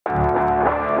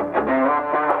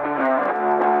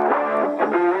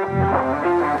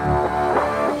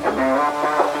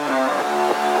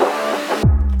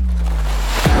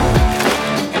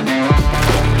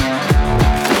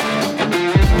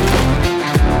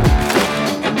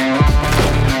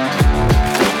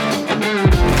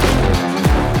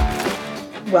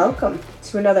welcome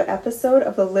to another episode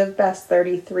of the Live Best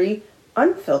 33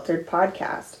 Unfiltered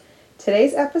podcast.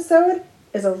 Today's episode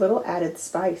is a little added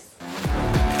spice.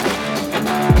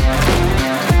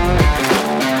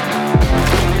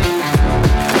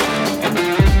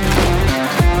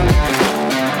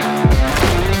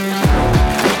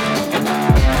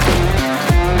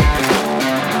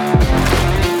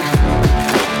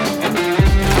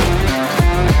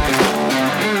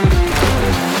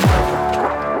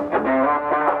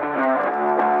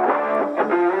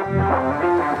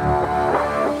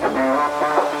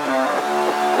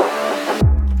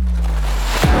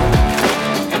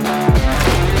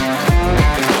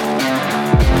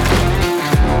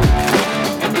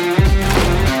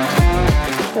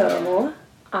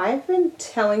 I've been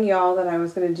telling y'all that I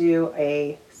was going to do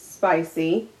a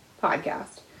spicy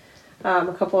podcast.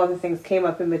 A couple other things came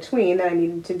up in between that I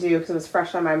needed to do because it was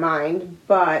fresh on my mind,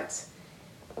 but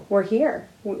we're here.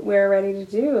 We're ready to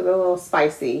do the little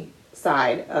spicy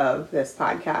side of this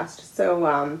podcast.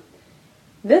 So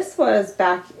this was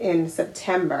back in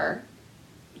September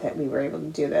that we were able to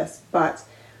do this, but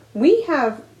we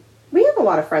have a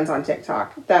lot of friends on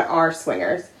TikTok that are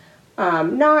swingers.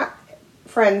 Not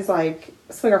friends like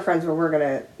swinger friends where we're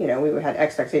gonna, we had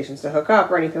expectations to hook up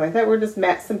or anything like that. We're just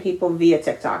met some people via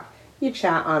TikTok. You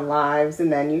chat on lives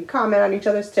and then you comment on each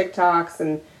other's TikToks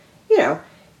and,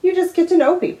 you just get to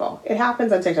know people. It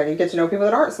happens on TikTok. You get to know people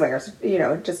that aren't swingers.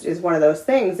 It just is one of those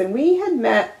things. And we had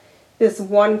met this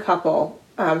one couple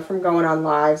from going on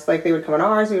lives. Like they would come on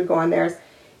ours, we would go on theirs,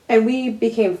 and we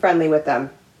became friendly with them.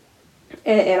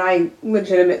 And I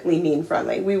legitimately mean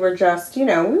friendly. We were just, we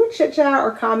would chit chat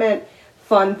or comment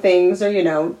fun things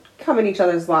or, come in each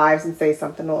other's lives and say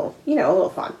something a little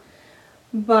fun.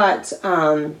 But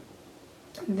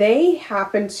they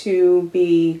happened to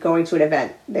be going to an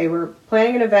event. They were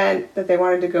planning an event that they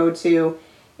wanted to go to,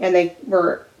 and they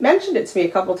mentioned it to me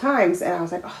a couple times, and I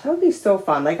was like, oh, that would be so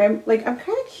fun. I'm kind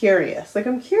of curious.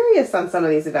 I'm curious on some of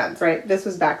these events, right? This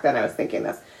was back then I was thinking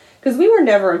this. Because we were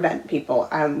never event people.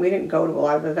 We didn't go to a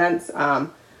lot of events.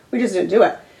 We just didn't do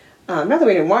it. Not that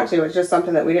we didn't want to. It's just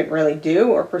something that we didn't really do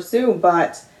or pursue.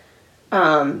 But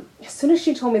as soon as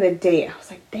she told me the date, I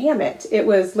was like, damn it. It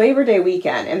was Labor Day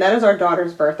weekend. And that is our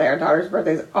daughter's birthday. Our daughter's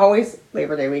birthday is always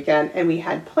Labor Day weekend. And we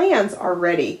had plans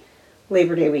already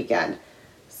Labor Day weekend.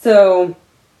 So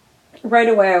right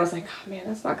away I was like, oh man,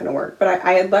 that's not going to work. But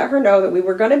I had let her know that we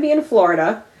were going to be in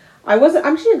Florida.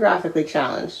 I'm geographically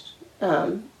challenged.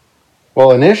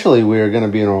 Well, initially we were going to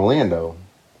be in Orlando.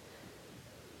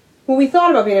 Well, we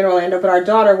thought about being in Orlando, but our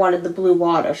daughter wanted the blue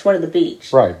water. She wanted the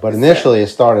beach. Right, but initially it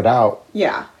started out.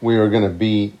 Yeah. We were going to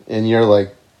be, and you're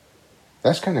like,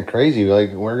 that's kind of crazy.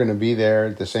 Like, we're going to be there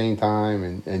at the same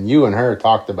time, and you and her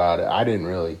talked about it. I didn't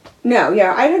really. No,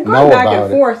 yeah, I had gone back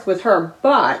and forth with her,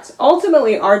 but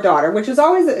ultimately our daughter, which is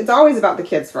it's always about the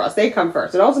kids for us. They come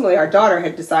first, and ultimately our daughter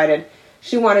had decided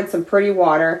she wanted some pretty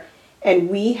water. And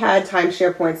we had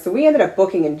timeshare points, so we ended up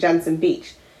booking in Jensen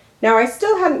Beach. Now, I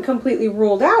still hadn't completely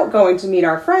ruled out going to meet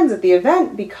our friends at the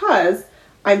event because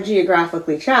I'm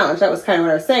geographically challenged. That was kind of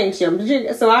what I was saying to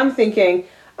you. So I'm thinking,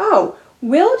 oh,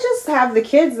 we'll just have the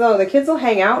kids, though. The kids will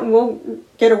hang out and we'll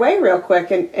get away real quick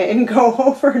and go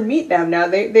over and meet them. Now,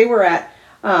 they were at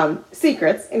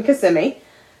Secrets in Kissimmee.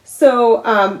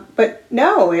 So, but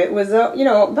no, it was,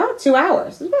 about 2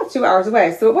 hours. It was about 2 hours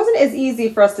away. So it wasn't as easy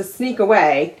for us to sneak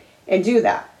away and do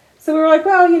that. So we were like,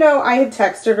 well, I had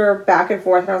texted her back and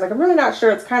forth, and I was like, I'm really not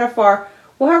sure. It's kind of far.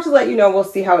 We'll have to let you know. We'll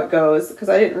see how it goes, because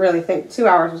I didn't really think 2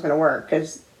 hours was going to work,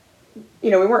 because,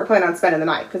 we weren't planning on spending the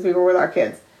night, because we were with our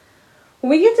kids. When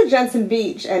we get to Jensen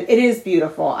Beach, and it is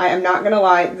beautiful. I am not going to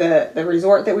lie. The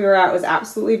resort that we were at was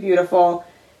absolutely beautiful.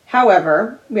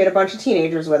 However, we had a bunch of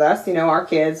teenagers with us, our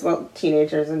kids,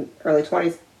 teenagers in early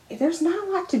 20s. There's not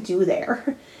a lot to do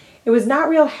there. It was not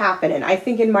real happening. I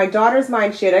think in my daughter's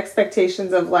mind, she had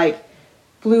expectations of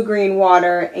blue-green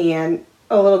water and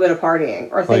a little bit of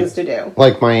partying or things to do.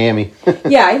 Like Miami.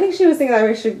 Yeah, I think she was thinking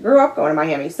that she grew up going to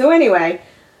Miami. So anyway,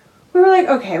 we were like,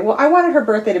 okay, well, I wanted her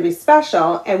birthday to be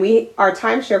special, and our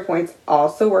timeshare points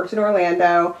also worked in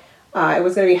Orlando. It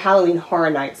was going to be Halloween Horror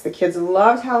Nights. The kids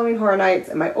loved Halloween Horror Nights,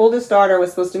 and my oldest daughter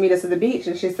was supposed to meet us at the beach,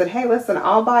 and she said, hey, listen,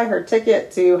 I'll buy her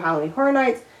ticket to Halloween Horror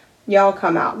Nights. Y'all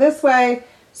come out this way.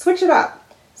 Switch it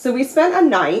up. So we spent a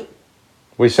night.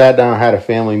 We sat down and had a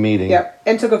family meeting. Yep,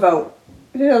 and took a vote.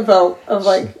 We did a vote of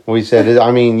We said,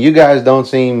 you guys don't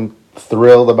seem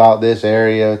thrilled about this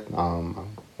area.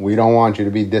 We don't want you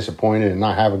to be disappointed and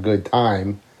not have a good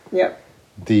time. Yep.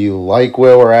 Do you like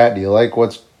where we're at? Do you like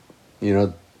what's,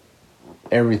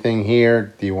 everything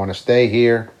here? Do you want to stay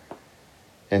here?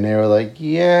 And they were like,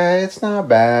 yeah, it's not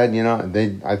bad, you know.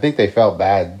 I think they felt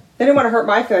bad. They didn't want to hurt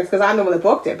my feelings because I'm the one that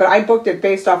booked it. But I booked it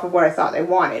based off of what I thought they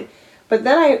wanted. But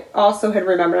then I also had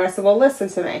remembered, I said, well, listen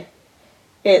to me.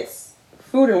 It's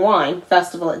Food and Wine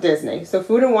Festival at Disney. So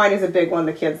Food and Wine is a big one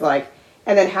the kids like.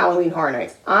 And then Halloween Horror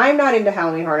Nights. I'm not into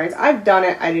Halloween Horror Nights. I've done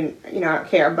it. I didn't, I don't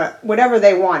care. But whatever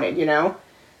they wanted,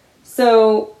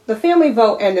 So the family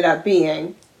vote ended up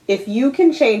being, if you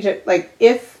can change it, like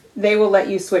if they will let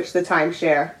you switch the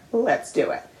timeshare, let's do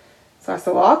it. So I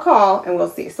said, well, I'll call and we'll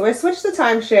see. So I switched the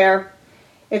timeshare.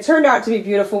 It turned out to be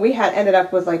beautiful. We had ended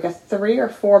up with like a 3 or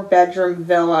 4 bedroom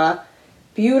villa,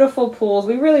 beautiful pools.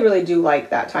 We really, really do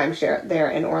like that timeshare there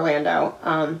in Orlando.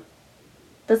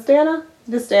 Vistana,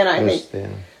 I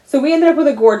think. So we ended up with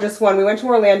a gorgeous one. We went to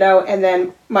Orlando, and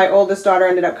then my oldest daughter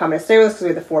ended up coming to stay with us because we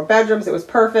had the 4 bedrooms. It was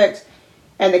perfect.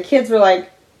 And the kids were like,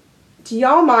 do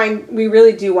y'all mind? We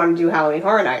really do want to do Halloween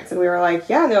Horror Nights. And we were like,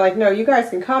 yeah. And they're like, no, you guys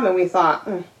can come. And we thought,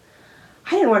 I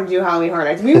didn't want to do Halloween Horror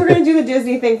Nights. We were going to do the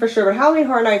Disney thing for sure. But Halloween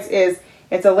Horror Nights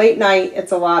it's a late night.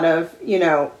 It's a lot of,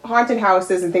 haunted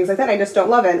houses and things like that. I just don't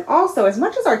love it. And also, as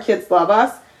much as our kids love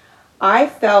us, I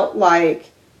felt like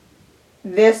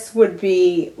this would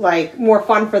be like more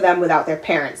fun for them without their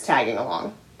parents tagging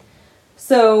along.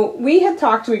 So we had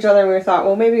talked to each other and we thought,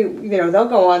 well, maybe, they'll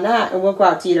go on that and we'll go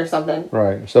out to eat or something.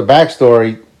 Right. So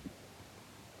backstory,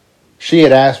 she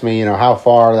had asked me, how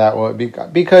far that would be.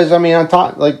 Because, I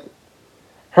thought, like,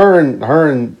 her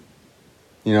and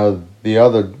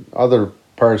the other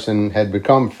person had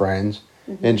become friends.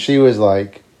 Mm-hmm. And she was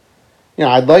like,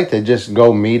 I'd like to just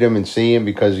go meet him and see him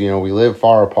because, we live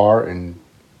far apart and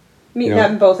meet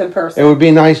them both in person. It would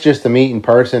be nice just to meet in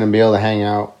person and be able to hang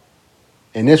out.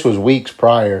 And this was weeks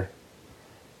prior.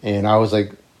 And I was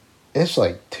like, it's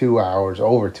like 2 hours,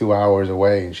 over 2 hours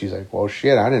away. And she's like, well,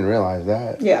 shit, I didn't realize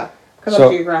that. Yeah, because I'm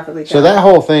geographically challenged. So that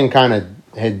whole thing kind of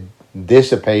had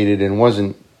dissipated and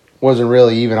wasn't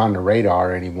really even on the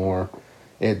radar anymore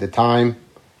at the time.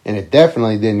 And it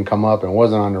definitely didn't come up and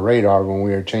wasn't on the radar when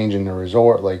we were changing the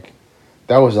resort. Like,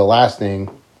 that was the last thing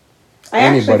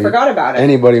actually forgot about it.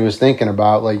 Anybody was thinking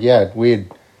about. Like, yeah, we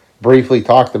had briefly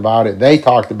talked about it. They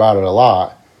talked about it a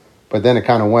lot, but then it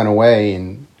kind of went away,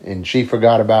 and she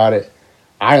forgot about it.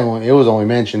 It was only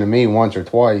mentioned to me once or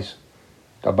twice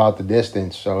about the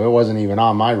distance, so it wasn't even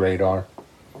on my radar.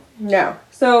 No.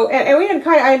 So, and we had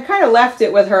I had kind of left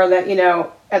it with her that,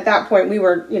 at that point we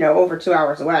were, over 2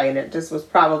 hours away, and it just was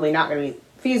probably not going to be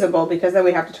feasible because then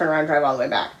we'd have to turn around and drive all the way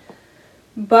back.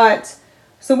 But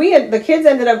so the kids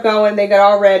ended up going, they got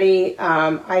all ready.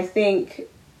 I think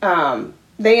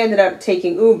they ended up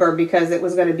taking Uber because it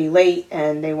was going to be late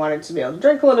and they wanted to be able to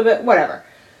drink a little bit, whatever.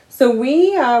 So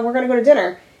we were going to go to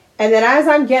dinner. And then as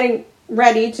I'm getting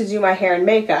ready to do my hair and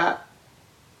makeup,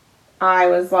 I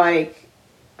was like,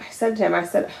 I said to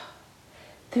him,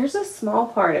 there's a small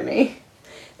part of me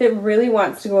that really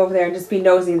wants to go over there and just be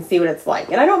nosy and see what it's like.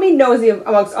 And I don't mean nosy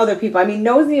amongst other people. I mean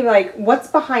nosy like what's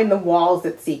behind the walls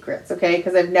at Secrets, okay?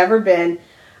 Because I've never been.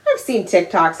 I've seen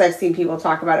TikToks. I've seen people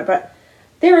talk about it. But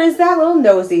there is that little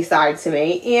nosy side to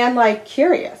me and like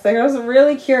curious. Like I was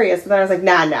really curious. But then I was like,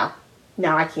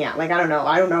 no, I can't. Like, I don't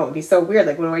know. It would be so weird.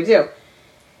 Like, what do I do?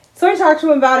 So I talked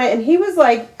to him about it, and he was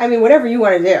like, whatever you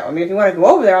want to do. If you want to go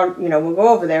over there, we'll go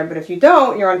over there. But if you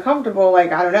don't, you're uncomfortable,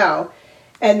 like, I don't know.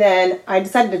 And then I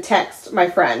decided to text my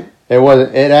friend. I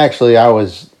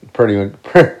was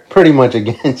pretty much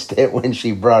against it when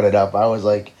she brought it up. I was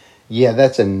like, yeah,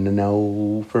 that's a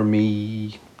no for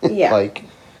me. Yeah. Like,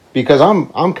 because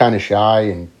I'm kind of shy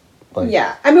and like.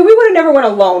 Yeah. We would have never went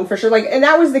alone for sure. Like, and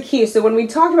that was the key. So when we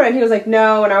talked about it, he was like,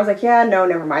 no. And I was like, yeah, no,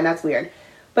 never mind. That's weird.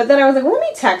 But then I was like, well, let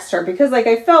me text her because, like,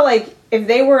 I felt like if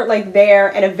they were, like, there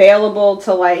and available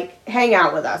to, like, hang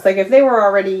out with us, like, if they were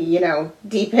already,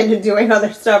 deep into doing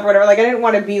other stuff or whatever, like, I didn't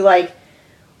want to be, like,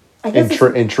 I guess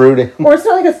intruding. Or it's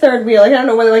not like a third wheel. Like, I don't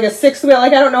know whether, like, a sixth wheel.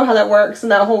 Like, I don't know how that works in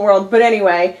that whole world. But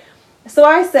anyway, so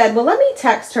I said, well, let me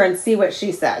text her and see what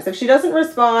she says. If she doesn't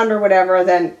respond or whatever,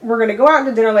 then we're going to go out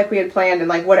to dinner like we had planned and,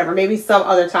 like, whatever. Maybe some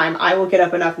other time I will get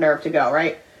up enough nerve to go,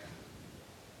 right?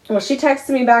 Well, she texted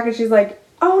me back and she's like,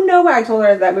 oh, no way. I told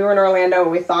her that we were in Orlando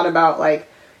and we thought about, like,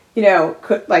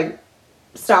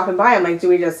 stopping by. I'm like, do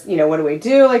we just, what do we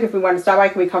do? Like, if we want to stop by,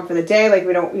 can we come for the day? Like,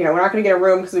 we don't, we're not going to get a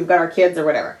room because we've got our kids or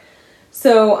whatever.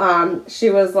 So, she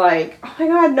was like, oh my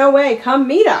God, no way. Come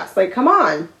meet us. Like, come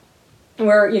on.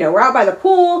 We're out by the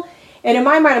pool. And in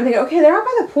my mind, I'm thinking, okay, they're out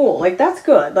by the pool. Like, that's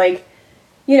good. Like,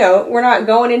 we're not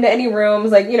going into any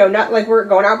rooms. Like, not like we're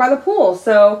going out by the pool.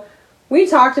 So we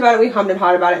talked about it. We hummed and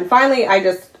hawed about it. And finally, I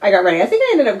got ready. I think I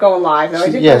ended up going live, though. I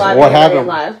did go live. What happened?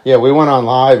 Live. Yeah, we went on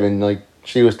live, and, like,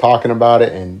 she was talking about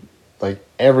it, and like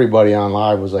everybody on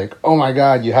live was like, "Oh my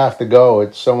God, you have to go!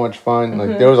 It's so much fun!"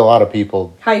 Like there was a lot of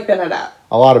people hyping it up.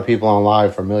 A lot of people on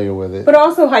live familiar with it, but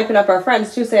also hyping up our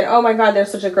friends too, saying, "Oh my God, they're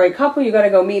such a great couple! You got to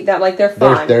go meet them. Like they're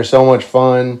fun. They're so much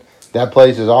fun. That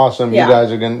place is awesome. Yeah. You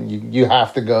guys are you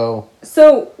have to go."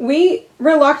 So we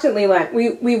reluctantly went.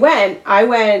 We went. I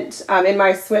went in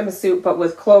my swimsuit, but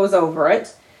with clothes over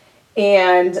it,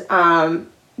 and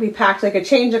we packed like a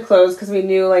change of clothes because we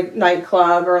knew like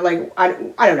nightclub or like I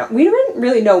don't know. We didn't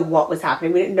really know what was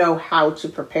happening. We didn't know how to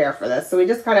prepare for this, so we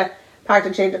just kind of packed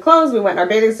a change of clothes. We went in our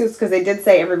bathing suits because they did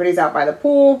say everybody's out by the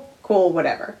pool. Cool,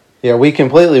 whatever. Yeah, we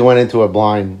completely went into it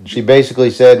blind. She basically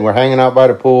said, "We're hanging out by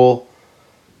the pool.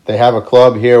 They have a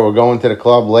club here. We're going to the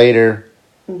club later."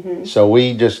 Mm-hmm. So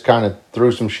we just kind of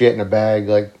threw some shit in a bag,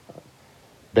 like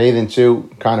bathing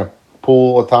suit, kind of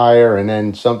pool attire, and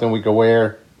then something we could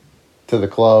wear to the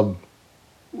club.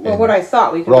 Well, what I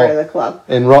thought we could wear to the club.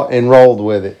 Enrolled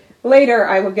with it. Later,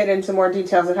 I will get into more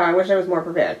details of how I wish I was more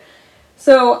prepared.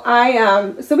 So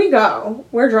so we go.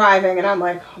 We're driving, and I'm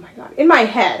like, oh my God. In my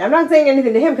head, I'm not saying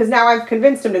anything to him because now I've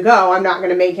convinced him to go. I'm not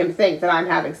going to make him think that I'm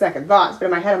having second thoughts. But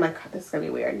in my head, I'm like, God, this is going to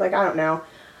be weird. Like, I don't know.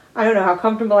 I don't know how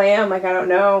comfortable I am. Like, I don't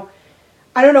know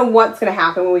what's going to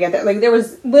happen when we get there. Like, there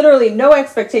was literally no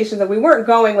expectation that we weren't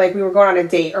going like we were going on a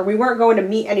date or we weren't going to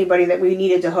meet anybody that we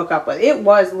needed to hook up with. It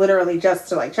was literally just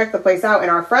to, like, check the place out. And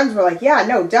our friends were like, yeah,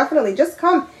 no, definitely, just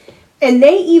come. And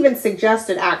they even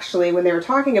suggested, actually, when they were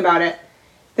talking about it,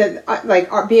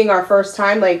 that, being our first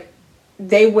time, like,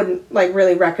 they wouldn't, like,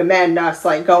 really recommend us,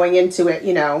 like, going into it,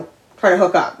 you know, trying to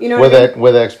hook up. You know what I mean?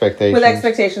 With expectations. With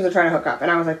expectations of trying to hook up. And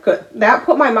I was like, good. That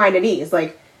put my mind at ease.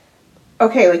 Like,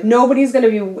 okay, like, nobody's going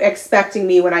to be expecting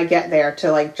me when I get there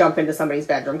to, like, jump into somebody's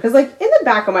bedroom. Because, like, in the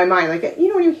back of my mind, like, you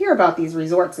know, when you hear about these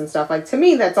resorts and stuff, like, to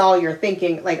me, that's all you're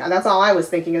thinking. Like, that's all I was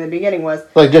thinking in the beginning was...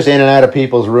 Like, just in and out of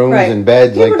people's rooms and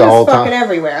beds, people like, the whole time. People just fucking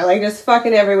everywhere. Like, just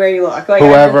fucking everywhere you look. Like,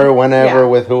 whoever, whenever,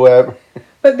 with whoever.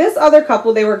 But this other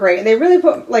couple, they were great. And they really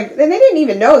put, like... And they didn't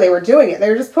even know they were doing it.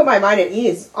 They just put my mind at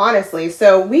ease, honestly.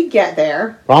 So, we get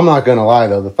there. Well, I'm not going to lie,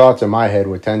 though. The thoughts in my head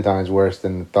were 10 times worse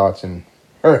than the thoughts in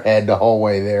her head the whole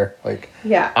way there. Like,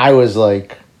 yeah. I was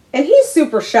like... And he's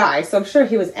super shy, so I'm sure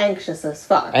he was anxious as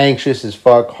fuck. Anxious as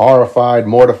fuck, horrified,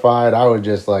 mortified. I was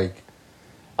just like,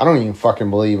 I don't even fucking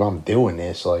believe I'm doing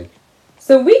this. Like,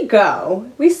 so we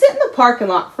sit in the parking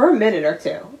lot for a minute or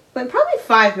two. Like, probably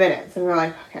 5 minutes. And we're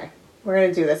like, okay, we're going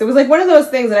to do this. It was like one of those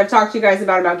things that I've talked to you guys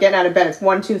about getting out of bed. It's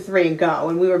 1, 2, 3, and go.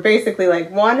 And we were basically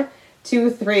like, 1, 2,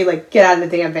 3, like, get out of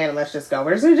the damn van and let's just go.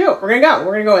 We're just going to do it. We're going to go.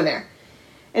 We're going to go in there.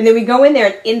 And then we go in there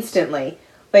and instantly,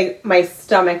 like, my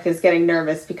stomach is getting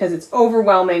nervous because it's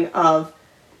overwhelming of,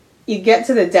 you get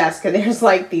to the desk and there's,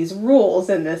 like, these rules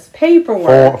and this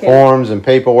paperwork. Forms and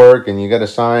paperwork, and you got to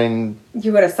sign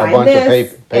a bunch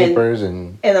of papers.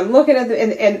 And I'm looking at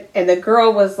and the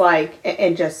girl was like,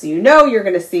 and just so you know, you're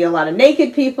going to see a lot of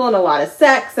naked people and a lot of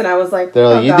sex. And I was like, they're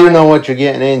like, you do know what you're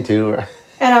getting into.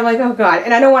 And I'm like, oh, God.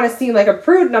 And I don't want to seem like a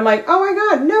prude. And I'm like, oh, my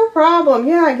God, no problem.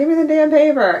 Yeah, give me the damn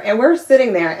paper. And we're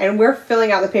sitting there, and we're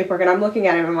filling out the paperwork. And I'm looking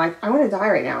at him, and I'm like, I want to die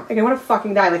right now. Like, I want to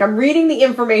fucking die. Like, I'm reading the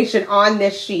information on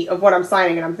this sheet of what I'm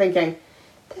signing, and I'm thinking,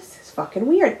 this is fucking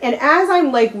weird. And as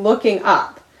I'm, like, looking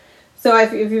up, so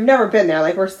if you've never been there,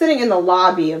 like, we're sitting in the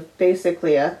lobby of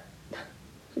basically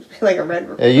like a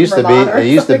red It used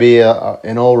to be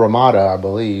an old Ramada, I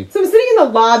believe. So I'm sitting in the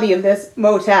lobby of this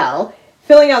motel,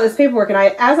 filling out this paperwork, and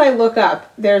as I look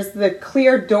up, there's the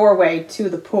clear doorway to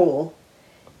the pool,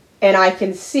 and I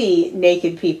can see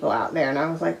naked people out there, and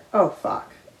I was like, oh,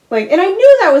 fuck. Like, and I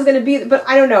knew that was going to be, but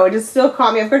I don't know, it just still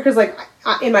caught me off guard, because, like,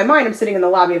 in my mind, I'm sitting in the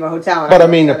lobby of a hotel. But, I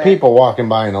mean, the people walking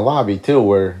by in the lobby, too,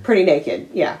 were... pretty naked,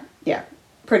 yeah,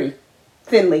 pretty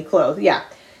thinly clothed, yeah.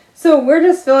 So we're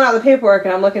just filling out the paperwork,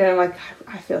 and I'm looking at it, I'm like,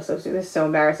 I feel so stupid, this is so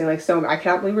embarrassing, like, I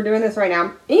cannot believe we're doing this right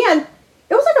now, and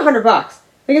it was like $100.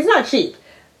 Like, it's not cheap.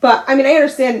 But, I mean, I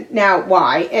understand now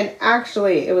why, and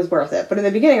actually, it was worth it. But in the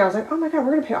beginning, I was like, oh my God,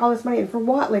 we're going to pay all this money, and for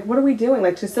what? Like, what are we doing?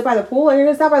 Like, to sit by the pool? Like, you're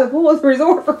going to stop by the pool at the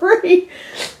resort for free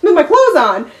with my clothes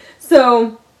on.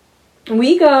 So,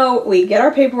 we get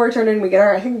our paperwork turned in,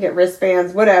 I think we get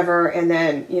wristbands, whatever, and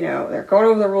then, you know, they're going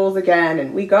over the rules again,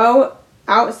 and we go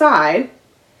outside,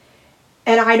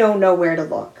 and I don't know where to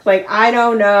look. Like, I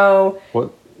don't know.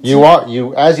 Well,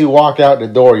 as you walk out the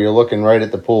door, you're looking right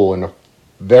at the pool, and the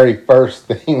very first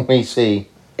thing we see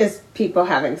is people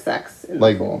having sex in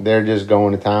the pool. Like, they're just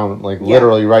going to town, like,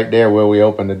 literally right there where we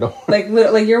opened the door. Like,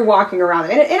 you're walking around.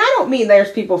 And I don't mean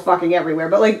there's people fucking everywhere,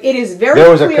 but, like, it is very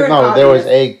clear and obvious. There was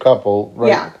a couple, right?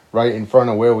 Yeah. right in front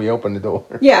of where we opened the door.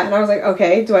 Yeah, and I was like,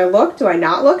 okay, do I look? Do I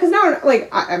not look? Because now, like,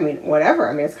 I mean, whatever.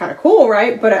 I mean, it's kind of cool,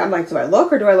 right? But I'm like, do I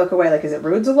look or do I look away? Like, is it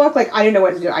rude to look? Like, I didn't know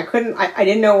what to do. I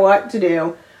didn't know what to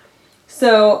do.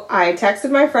 So I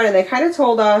texted my friend, and they kind of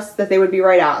told us that they would be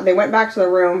right out. They went back to the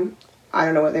room. I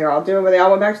don't know what they were all doing, but they all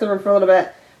went back to the room for a little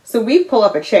bit. So we pull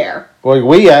up a chair. Well,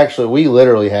 we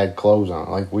literally had clothes on.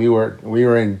 Like, we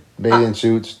were in bathing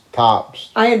suits,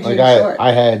 tops. I had jean shorts.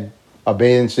 I had a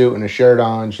bathing suit and a shirt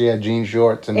on. She had jean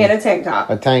shorts and a tank top.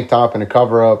 A tank top and a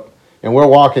cover up. And we're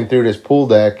walking through this pool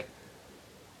deck,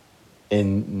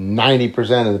 and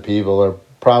 90% of the people are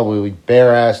probably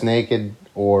bare ass naked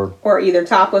or either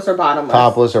topless or bottomless.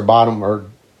 Topless or bottom or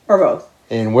both.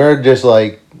 And we're just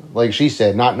like she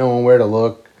said, not knowing where to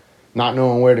look, not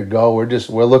knowing where to go.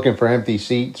 We're looking for empty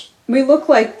seats. We look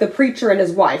like the preacher and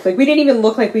his wife. Like, we didn't even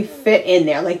look like we fit in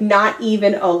there. Like, not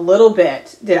even a little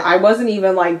bit. I wasn't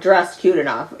even, like, dressed cute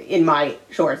enough in my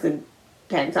shorts and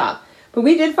tank top. But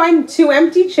we did find 2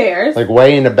 empty chairs. Like,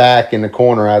 way in the back, in the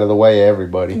corner, out of the way of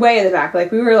everybody. Way in the back.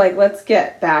 Like, we were like, let's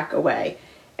get back away.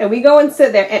 And we go and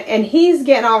sit there. And he's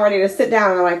getting all ready to sit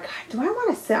down. And I'm like, God, do I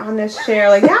want to sit on this chair?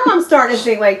 Like, now I'm starting to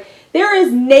think, like, there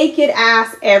is naked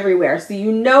ass everywhere. So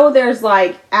you know there's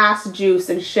like ass juice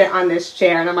and shit on this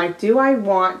chair. And I'm like, do I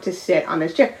want to sit on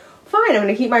this chair? Fine, I'm going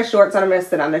to keep my shorts on. I'm going to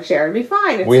sit on the chair. It'll be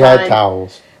fine. It's fine. Had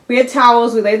towels. We had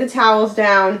towels. We laid the towels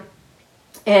down.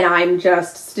 And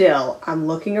I'm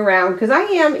looking around. Because I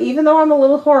am, even though I'm a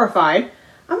little horrified,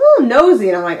 I'm a little nosy.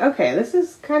 And I'm like, okay, this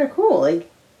is kind of cool.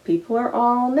 Like, people are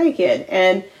all naked.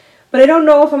 But I don't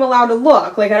know if I'm allowed to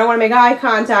look. Like, I don't want to make eye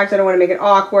contact. I don't want to make it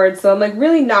awkward. So I'm, like,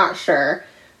 really not sure.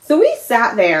 So we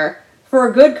sat there for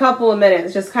a good couple of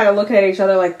minutes just kind of looking at each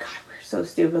other like, God, we're so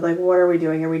stupid. Like, what are we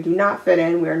doing here? We do not fit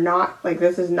in. We're not, like,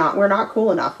 we're not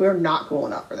cool enough. We're not cool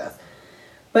enough for this.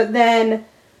 But then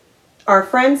our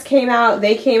friends came out.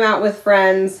 They came out with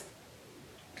friends.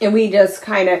 And we just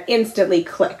kind of instantly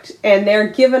clicked. And they're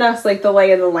giving us, like, the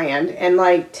lay of the land. And,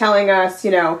 like, telling us,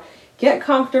 get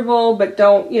comfortable, but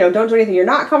don't do anything you're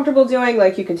not comfortable doing.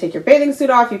 Like, you can take your bathing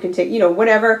suit off, you can take,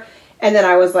 whatever. And then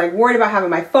I was, like, worried about having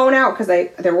my phone out, because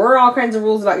there were all kinds of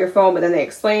rules about your phone, but then they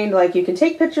explained, like, you can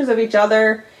take pictures of each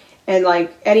other, and,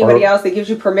 like, anybody else that gives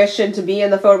you permission to be in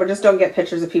the photo, but just don't get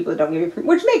pictures of people that don't give you permission,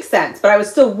 which makes sense. But I was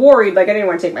still worried, like, I didn't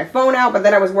want to take my phone out, but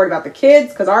then I was worried about the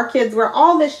kids, because our kids, where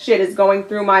all this shit is going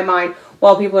through my mind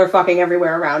while people are fucking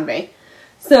everywhere around me.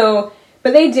 So,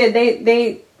 but they did,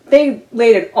 they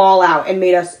laid it all out and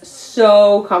made us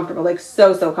so comfortable, like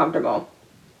so comfortable.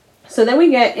 So then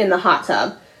we get in the hot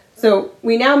tub. So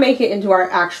we now make it into our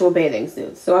actual bathing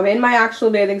suits. So I'm in my actual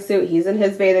bathing suit, he's in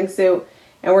his bathing suit,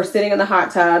 and we're sitting in the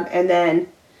hot tub, and then,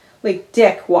 like,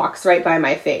 Dick walks right by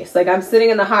my face. Like, I'm sitting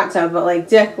in the hot tub, but, like,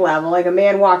 Dick level. Like, a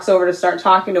man walks over to start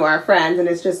talking to our friends, and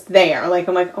it's just there. Like,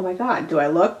 I'm like, oh my God, do I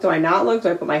look? Do I not look?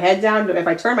 Do I put my head down? If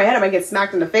I turn my head, I might get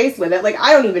smacked in the face with it. Like,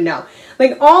 I don't even know.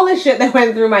 Like, all this shit that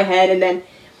went through my head,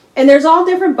 and there's all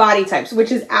different body types,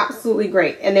 which is absolutely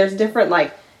great. And there's different,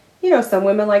 like, some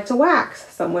women like to wax.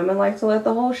 Some women like to let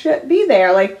the whole shit be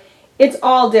there. Like, it's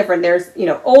all different. There's,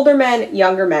 older men,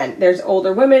 younger men. There's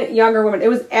older women, younger women. It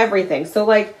was everything. So,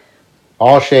 like,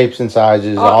 all shapes and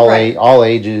sizes, all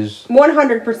ages.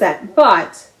 100%.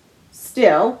 But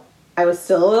still, I was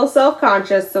still a little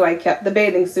self-conscious, so I kept the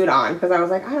bathing suit on, because I was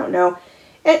like, I don't know.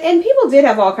 And people did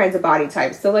have all kinds of body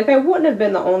types. So, like, I wouldn't have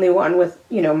been the only one with,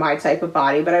 my type of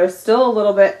body, but I was still a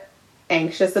little bit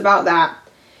anxious about that.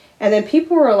 And then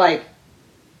people were, like,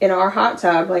 in our hot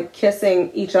tub, like,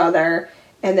 kissing each other,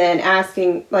 and then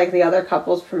asking, like, the other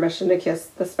couple's permission to kiss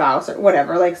the spouse or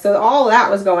whatever. Like, so all that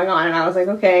was going on, and I was like,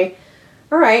 okay,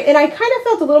 all right. And I kind of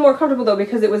felt a little more comfortable, though,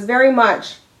 because it was very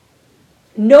much,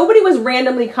 nobody was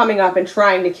randomly coming up and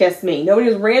trying to kiss me. Nobody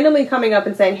was randomly coming up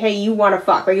and saying, hey, you want to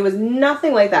fuck. Like, it was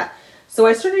nothing like that. So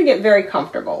I started to get very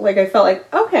comfortable. Like, I felt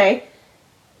like, okay,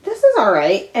 this is all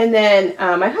right. And then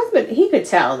my husband, he could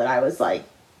tell that I was, like,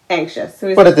 anxious.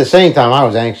 So but at the same time, I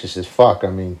was anxious as fuck. I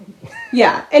mean...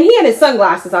 Yeah, and he had his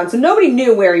sunglasses on, so nobody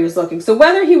knew where he was looking. So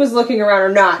whether he was looking around or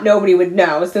not, nobody would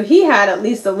know. So he had at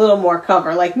least a little more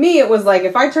cover. Like me, it was like,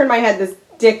 if I turn my head, this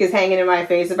dick is hanging in my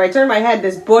face. If I turn my head,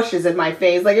 this bush is in my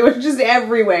face. Like, it was just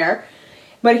everywhere.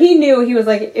 But he knew, he was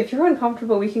like, if you're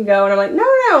uncomfortable, we can go. And I'm like,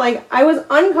 no. Like, I was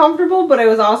uncomfortable, but I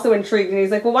was also intrigued. And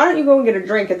he's like, well, why don't you go and get a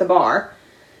drink at the bar?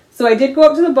 So I did go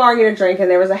up to the bar and get a drink,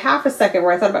 and there was a half a second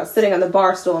where I thought about sitting on the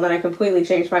bar stool, and then I completely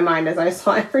changed my mind as I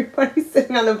saw everybody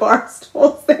sitting on the bar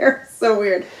stools there. So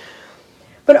weird.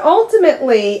 But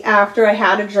ultimately, after I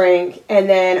had a drink, and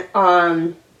then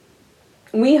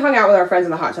we hung out with our friends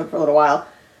in the hot tub for a little while,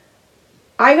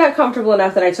 I got comfortable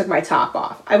enough that I took my top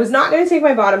off. I was not going to take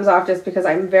my bottoms off just because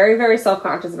I'm very, very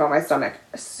self-conscious about my stomach.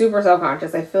 Super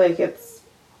self-conscious. I feel like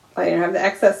I didn't have the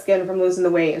excess skin from losing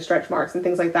the weight and stretch marks and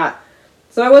things like that.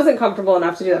 So I wasn't comfortable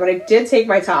enough to do that, but I did take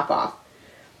my top off.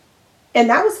 And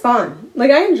that was fun. Like,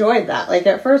 I enjoyed that. Like,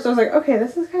 at first I was like, okay,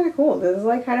 this is kind of cool. This is,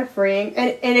 like, kind of freeing.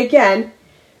 And again,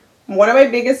 one of my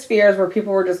biggest fears were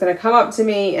people were just going to come up to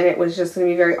me and it was just going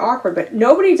to be very awkward. But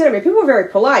nobody did. I mean, people were very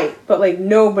polite, but, like,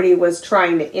 nobody was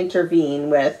trying to intervene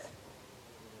with,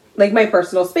 like, my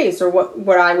personal space or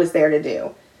what I was there to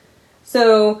do.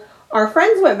 So our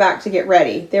friends went back to get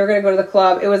ready. They were going to go to the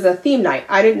club. It was a theme night.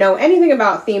 I didn't know anything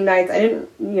about theme nights. I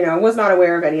was not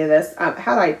aware of any of this.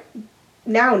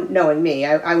 Now knowing me,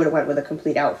 I would have went with a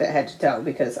complete outfit head to toe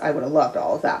because I would have loved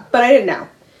all of that. But I didn't know.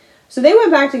 So they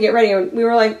went back to get ready and we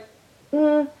were like, I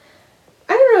didn't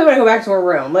really want to go back to a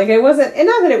room. Like, it wasn't, and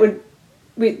not that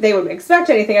they would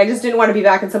expect anything. I just didn't want to be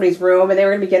back in somebody's room and they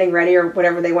were going to be getting ready or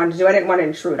whatever they wanted to do. I didn't want to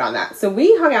intrude on that. So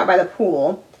we hung out by the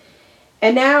pool.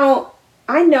 And now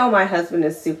I know my husband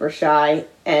is super shy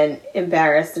and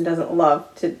embarrassed and doesn't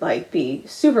love to, like, be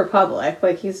super public.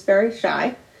 Like, he's very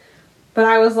shy. But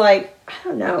I was like, I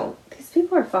don't know. These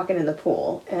people are fucking in the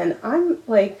pool. And I'm,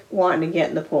 like, wanting to get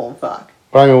in the pool and fuck.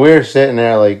 Well, I mean, we were sitting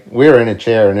there, like, we were in a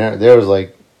chair, and there was,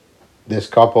 like, this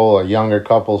couple, a younger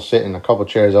couple, sitting a couple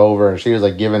chairs over, and she was,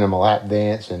 like, giving them a lap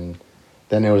dance, and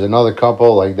then there was another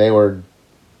couple, like, they were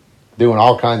doing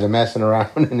all kinds of messing around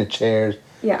in the chairs.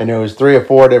 Yeah. And there was 3 or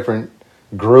 4 different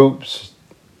groups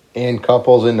and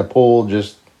couples in the pool,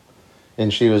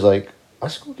 and she was like,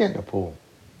 let's go get in the pool.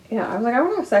 Yeah, I was like, I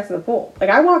want to have sex in the pool. Like,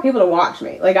 I want people to watch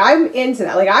me. Like, I'm into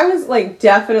that. Like, I was, like,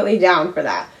 definitely down for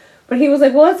that. But he was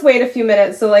like, well, let's wait a few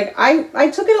minutes. So, like,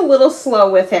 I took it a little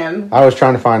slow with him. I was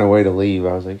trying to find a way to leave.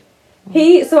 I was like...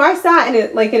 So I sat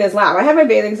in his lap. I had my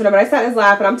bathing suit on, but I sat in his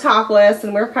lap, and I'm topless,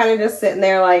 and we're kind of just sitting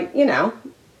there, like,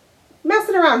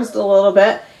 messing around just a little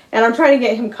bit. And I'm trying to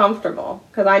get him comfortable,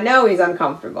 because I know he's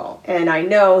uncomfortable. And I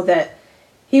know that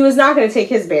he was not going to take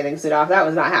his bathing suit off. That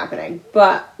was not happening.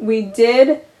 But we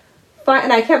did...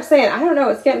 And I kept saying, I don't know,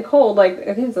 it's getting cold. Like,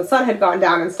 I think the sun had gone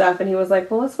down and stuff. And he was like,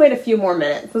 well, let's wait a few more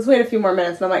minutes.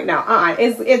 And I'm like, no,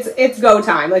 it's go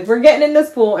time. Like, we're getting in this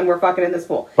pool and we're fucking in this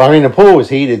pool. Well, I mean, the pool was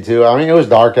heated too. I mean, it was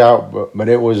dark out, but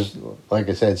it was, like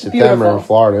I said, September beautiful. In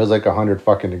Florida. It was like 100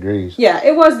 fucking degrees. Yeah,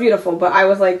 it was beautiful. But I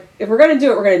was like, if we're going to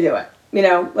do it, we're going to do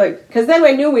it. Like, because then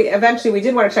I knew we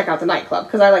did want to check out the nightclub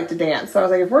because I like to dance. So I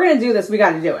was like, if we're going to do this, we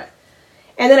got to do it.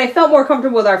 And then I felt more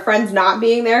comfortable with our friends not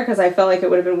being there because I felt like it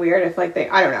would have been weird if, like,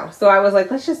 I don't know. So I was like,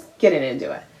 let's just get in and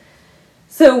do it.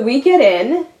 So we get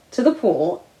in to the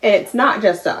pool, and it's not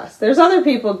just us. There's other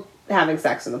people having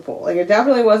sex in the pool. Like, it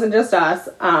definitely wasn't just us.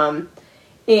 And,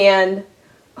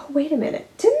 oh, wait a minute.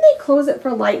 Didn't they close it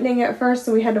for lightning at first,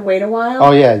 so we had to wait a while?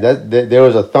 Oh, yeah. There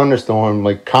was a thunderstorm,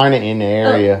 like, kind of in the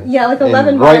area. Yeah, like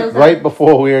 11 miles. Right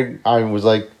before I was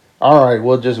like, all right,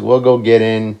 we'll go get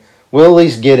in. We'll at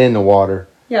least get in the water.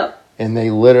 Yep. And they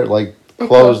literally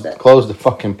closed the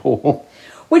fucking pool.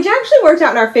 Which actually worked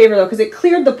out in our favor, though, because it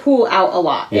cleared the pool out a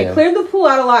lot. Yeah. It cleared the pool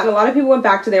out a lot, and a lot of people went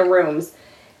back to their rooms.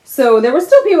 So there were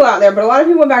still people out there, but a lot of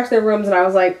people went back to their rooms, and I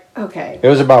was like, okay. It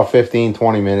was about 15,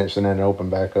 20 minutes, and then it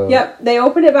opened back up. Yep, they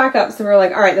opened it back up, so we were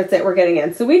like, all right, that's it, we're getting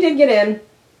in. So we did get in.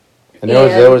 And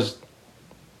there was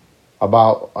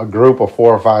about a group of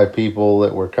 4 or 5 people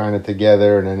that were kind of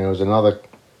together, and then there was another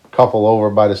couple over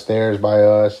by the stairs by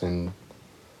us, and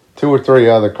 2 or 3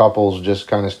 other couples just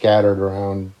kind of scattered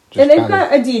around. And they've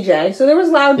got a DJ, so there was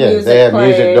loud music. They had playing.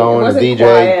 music going, a DJ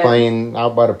quiet. playing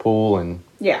out by the pool, and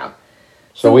yeah.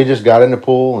 So we just got in the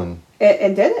pool and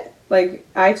did it. Like,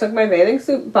 I took my bathing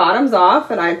suit bottoms off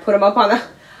and I put them up on the.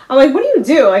 I'm like, what do you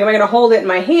do? Like, am I going to hold it in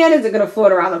my hand? Is it going to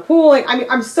float around the pool? Like, I mean,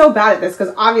 I'm so bad at this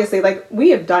because obviously, like,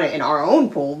 we have done it in our own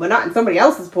pool, but not in somebody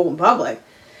else's pool in public.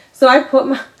 So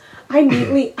I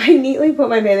neatly put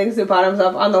my bathing suit bottoms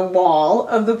up on the wall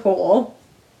of the pool,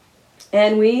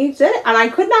 and we did it. And I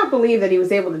could not believe that he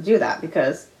was able to do that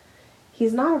because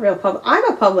he's not a real public.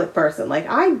 I'm a public person. Like,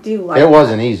 I do like. It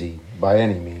wasn't easy by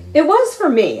any means. It was for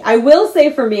me. I will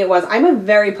say for me it was. I'm a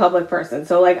very public person,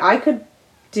 so like I could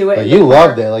do it. But you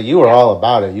loved it. Like, you were all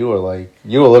about it. You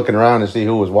were looking around to see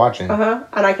who was watching. And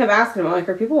I kept asking him, I'm like,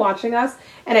 are people watching us?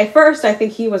 And at first, I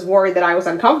think he was worried that I was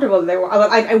uncomfortable. That they were.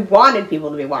 I wanted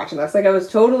people to be watching us. Like, I was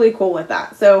totally cool with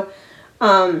that. So,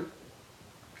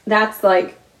 that's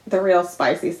like the real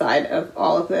spicy side of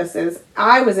all of this is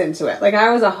I was into it. Like,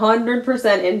 I was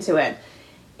 100% into it,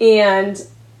 and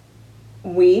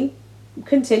we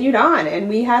continued on, and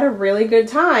we had a really good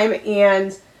time.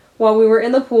 And while we were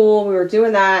in the pool, we were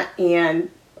doing that, and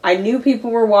I knew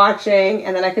people were watching,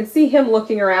 and then I could see him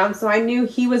looking around, so I knew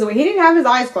he was aware. He didn't have his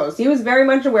eyes closed. He was very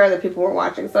much aware that people were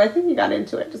watching, so I think he got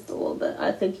into it just a little bit.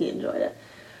 I think he enjoyed it.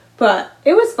 But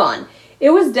it was fun. It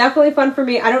was definitely fun for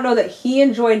me. I don't know that he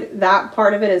enjoyed that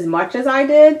part of it as much as I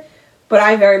did, but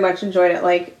I very much enjoyed it.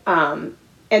 Like, and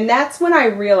that's when I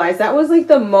realized, that was like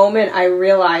the moment I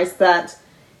realized that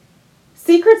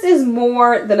Secrets is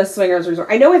more than a swingers resort.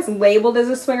 I know it's labeled as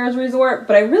a swingers resort,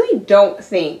 but I really don't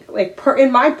think, like,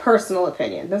 in my personal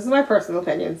opinion, this is my personal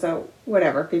opinion, so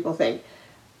whatever people think,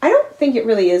 I don't think it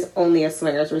really is only a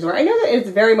swingers resort. I know that it's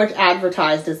very much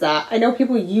advertised as that. I know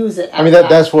people use it as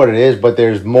that's what it is, but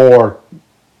there's more.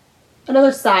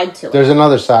 Another side to it. There's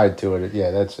another side to it.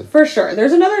 Yeah, that's it. For sure.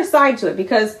 There's another side to it,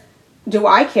 because do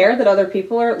I care that other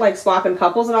people are, like, swapping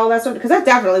couples and all that stuff? Because that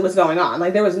definitely was going on.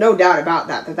 Like, there was no doubt about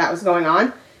that was going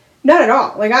on. Not at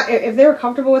all. Like, if they were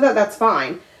comfortable with it, that's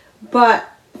fine. But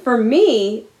for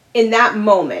me, in that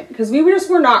moment, because we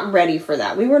were not ready for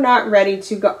that. We were not ready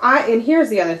to go. And here's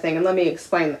the other thing, and let me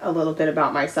explain a little bit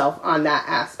about myself on that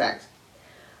aspect.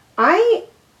 I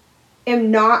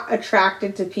am not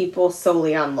attracted to people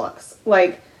solely on looks.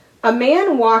 Like, a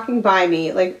man walking by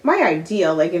me, like, my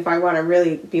ideal, like, if I want to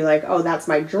really be like, oh, that's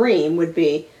my dream, would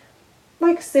be,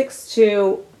 like,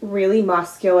 6'2", really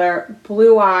muscular,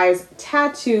 blue eyes,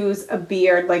 tattoos, a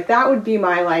beard. Like, that would be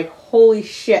my, like, holy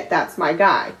shit, that's my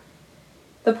guy.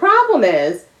 The problem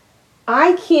is,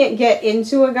 I can't get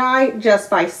into a guy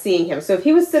just by seeing him. So if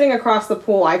he was sitting across the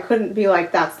pool, I couldn't be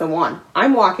like, that's the one.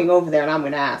 I'm walking over there and I'm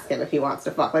going to ask him if he wants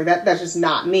to fuck. Like, that's just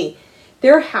not me.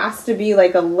 There has to be,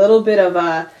 like, a little bit of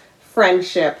a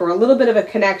friendship or a little bit of a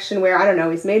connection where, I don't know,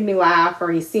 he's made me laugh or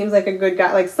he seems like a good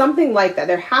guy, like something like that.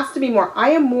 There has to be more. I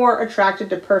am more attracted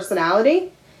to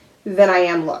personality than I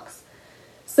am looks.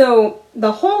 So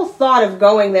the whole thought of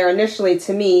going there initially,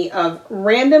 to me, of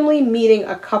randomly meeting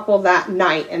a couple that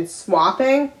night and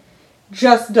swapping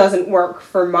just doesn't work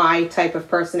for my type of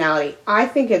personality. I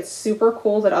think it's super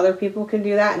cool that other people can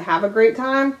do that and have a great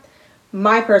time.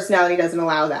 My personality doesn't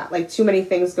allow that. Like, too many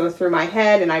things go through my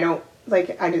head and I don't,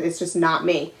 it's just not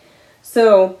me.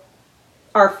 So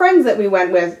our friends that we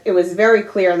went with, it was very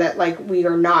clear that, like, we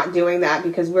are not doing that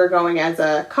because we're going as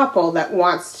a couple that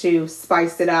wants to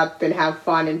spice it up and have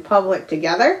fun in public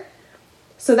together.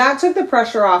 So that took the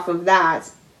pressure off of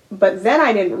that. But then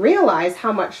I didn't realize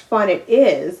how much fun it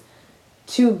is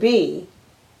to be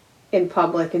in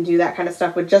public and do that kind of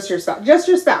stuff with just your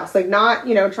spouse, like, not,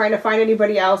 trying to find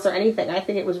anybody else or anything. I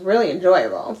think it was really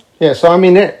enjoyable. Yeah, so I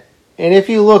mean, and if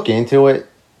you look into it,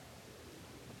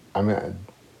 I mean,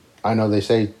 I know they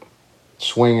say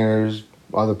swingers,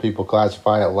 other people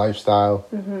classify it lifestyle.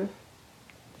 Mm-hmm.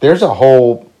 There's a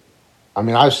whole, I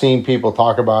mean, I've seen people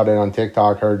talk about it on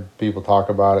TikTok, heard people talk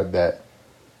about it, that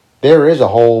there is a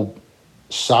whole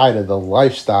side of the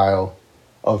lifestyle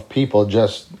of people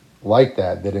just like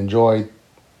that enjoy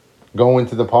going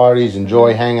to the parties,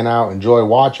 enjoy hanging out, enjoy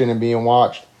watching and being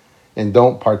watched, and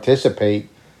don't participate.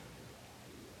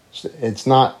 It's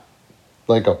not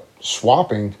like a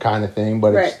swapping kind of thing,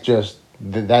 but It's just,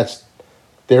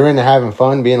 they're into having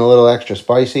fun, being a little extra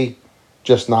spicy,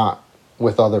 just not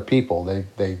with other people.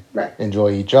 They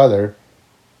enjoy each other,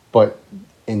 but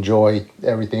enjoy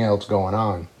everything else going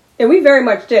on. And we very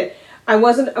much did. I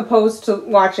wasn't opposed to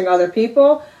watching other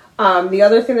people. The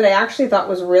other thing that I actually thought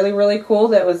was really, really cool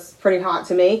that was pretty hot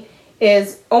to me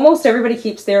is almost everybody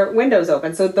keeps their windows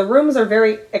open. So the rooms are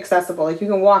very accessible. Like, you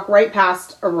can walk right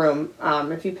past a room.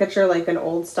 If you picture, like, an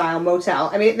old style motel.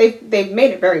 I mean, they've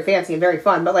made it very fancy and very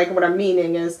fun, but, like, what I'm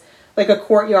meaning is like a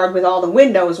courtyard with all the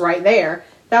windows right there.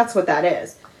 That's what that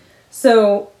is.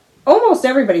 So almost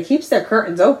everybody keeps their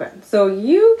curtains open. So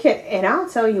you can, and I'll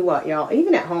tell you what, y'all,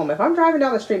 even at home, if I'm driving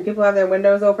down the street and people have their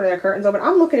windows open and their curtains open,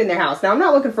 I'm looking in their house. Now, I'm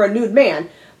not looking for a nude man,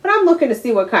 but I'm looking to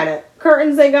see what kind of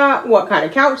curtains they got, what kind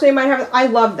of couch they might have. I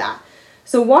love that.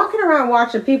 So walking around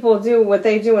watching people do what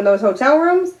they do in those hotel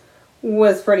rooms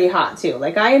was pretty hot too.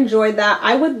 Like, I enjoyed that.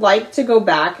 I would like to go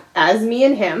back as me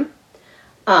and him,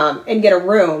 and get a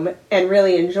room and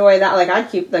really enjoy that. Like,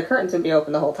 I'd keep, the curtains would be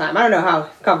open the whole time. I don't know how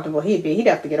comfortable he'd be. He'd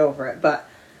have to get over it, but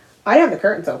I'd have the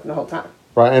curtains open the whole time.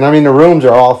 Right, and I mean, the rooms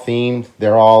are all themed.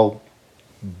 They're all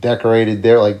decorated.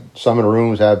 They're like, some of the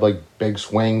rooms have, like, big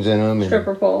swings in them.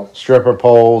 Stripper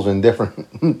poles and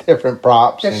different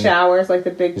props. The showers, like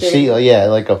the big... Yeah,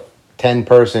 like a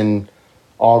 10-person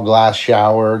all-glass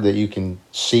shower that you can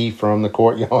see from the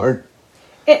courtyard.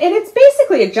 And it's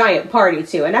basically a giant party,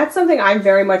 too. And that's something I'm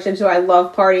very much into. I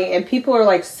love partying. And people are,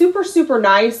 like, super, super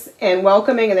nice and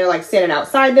welcoming. And they're, like, standing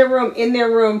outside their room, in their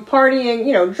room,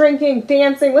 partying, drinking,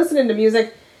 dancing, listening to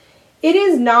music. It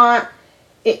is not,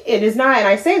 and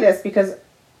I say this because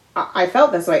I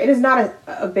felt this way. It is not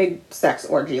a big sex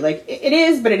orgy. Like, it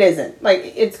is, but it isn't.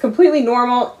 Like, it's completely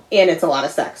normal, and it's a lot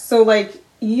of sex. So, like,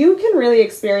 you can really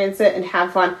experience it and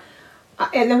have fun.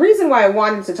 And the reason why I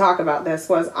wanted to talk about this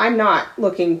was I'm not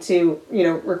looking to,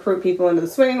 recruit people into the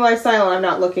swinging lifestyle, and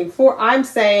I'm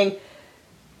saying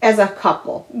as a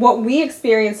couple, what we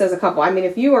experienced as a couple. I mean,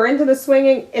 if you are into the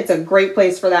swinging, it's a great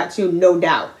place for that too, no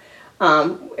doubt.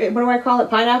 What do I call it?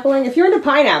 Pineappling? If you're into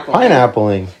pineappling,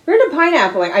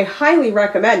 I highly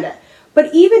recommend it.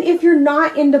 But even if you're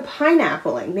not into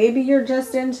pineappling, maybe you're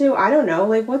just into, I don't know,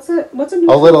 like what's a new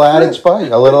A little added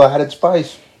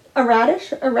spice. A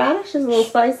radish is a little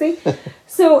spicy.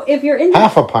 So if you're into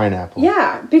half a pineapple.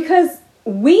 Yeah, because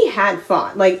we had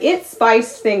fun. Like, it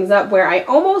spiced things up where I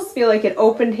almost feel like it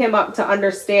opened him up to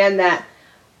understand that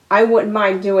I wouldn't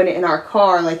mind doing it in our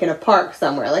car, like in a park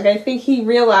somewhere. Like, I think he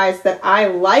realized that I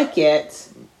like it.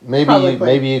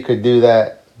 Maybe you could do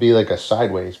that, be like a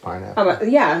sideways pineapple.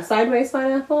 A sideways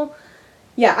pineapple.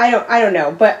 Yeah, I don't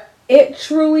know, but it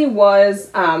truly was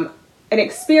an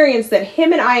experience that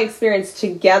him and I experienced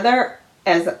together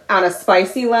as on a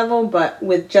spicy level, but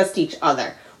with just each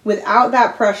other, without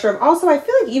that pressure. Also, I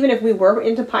feel like even if we were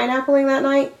into pineappling that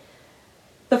night,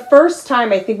 the first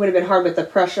time I think would have been hard with the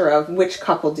pressure of which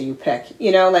couple do you pick,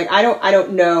 like I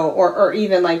don't know, or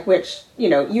even like which,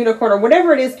 unicorn or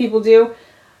whatever it is people do.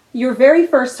 Your very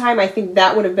first time, I think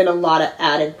that would have been a lot of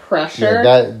added pressure.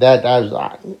 Yeah, that was,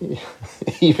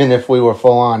 even if we were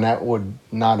full on, that would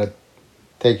not have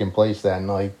taken place that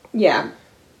night. Yeah.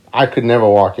 I could never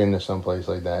walk into someplace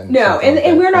like that. No,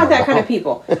 and we're not that kind of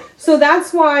people. So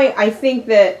that's why I think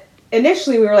that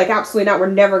initially we were like, absolutely not, we're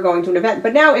never going to an event.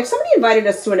 But now if somebody invited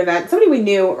us to an event, somebody we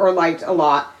knew or liked a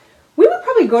lot, we would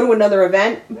probably go to another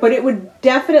event, but it would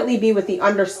definitely be with the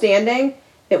understanding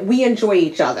that we enjoy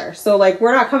each other. So, like,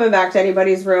 we're not coming back to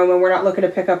anybody's room and we're not looking to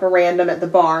pick up a random at the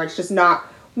bar. It's just not,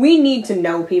 we need to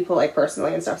know people, like,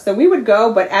 personally and stuff. So we would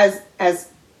go, but as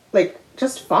like,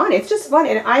 just fun. It's just fun.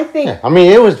 And I think... Yeah, I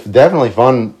mean, it was definitely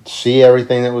fun to see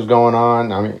everything that was going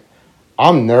on. I mean,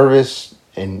 I'm nervous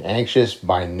and anxious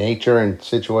by nature and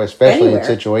especially in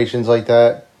situations like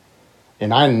that.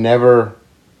 And I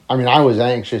was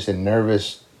anxious and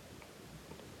nervous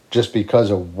just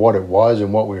because of what it was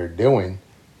and what we were doing.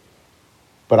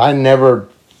 But I never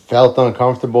felt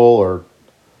uncomfortable or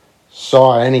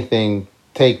saw anything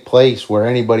take place where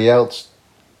anybody else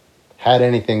had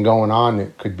anything going on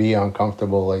that could be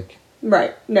uncomfortable. Like,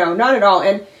 right. No, not at all.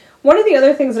 And one of the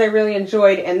other things that I really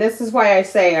enjoyed, and this is why I had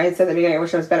said at the beginning, I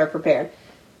wish I was better prepared.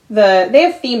 They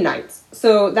have theme nights.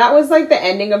 So that was like the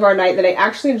ending of our night that I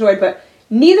actually enjoyed, but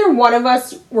neither one of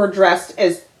us were dressed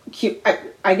as cute.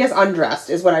 I guess undressed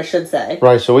is what I should say.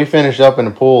 Right. So we finished up in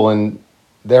the pool and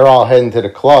they're all heading to the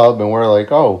club and we're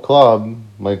like, oh, club.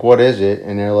 Like, what is it?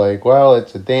 And they're like, well,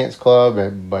 it's a dance club,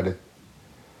 but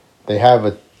they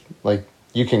have like,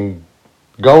 you can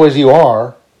go as you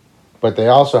are, but they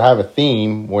also have a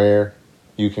theme where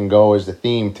you can go as the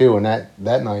theme too. And that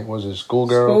night was a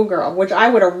schoolgirl. Schoolgirl, which I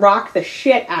would have rocked the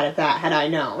shit out of that had I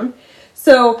known.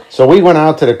 So we went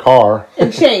out to the car.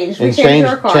 And changed. We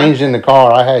changed in the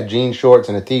car. I had jean shorts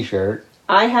and a t-shirt.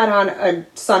 I had on a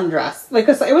sundress. Like,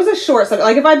 it was a short sundress.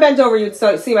 Like, if I bent over, you'd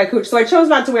see my cooch. So I chose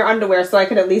not to wear underwear so I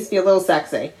could at least be a little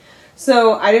sexy.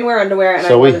 So I didn't wear underwear and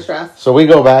I wore this dress. So we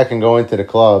go back and go into the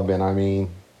club and I mean...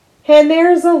 And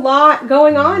there's a lot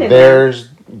going on in there. There's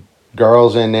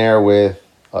girls in there with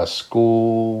a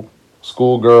schoolgirl,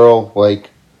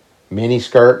 like, mini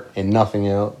skirt and nothing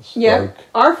else. Yeah. Like,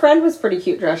 our friend was pretty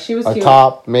cute dressed. She was cute.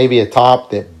 Maybe a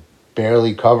top that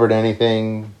barely covered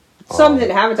anything. Some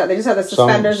didn't have a top. They just had the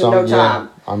suspenders and no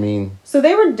top. Yeah, I mean... So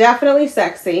they were definitely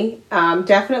sexy.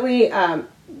 Definitely...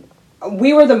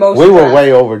 we were the most We dressed. were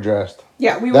way overdressed.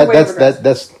 Yeah, we were way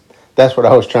overdressed. That's what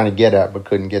I was trying to get at, but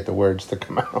couldn't get the words to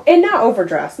come out. And not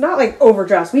overdressed. Not like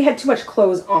overdressed. We had too much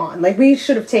clothes on. Like, we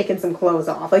should have taken some clothes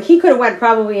off. Like, he could have went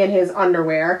probably in his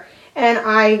underwear, and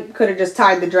I could have just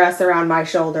tied the dress around my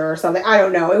shoulder or something. I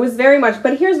don't know. It was very much...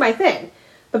 But here's my thing.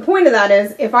 The point of that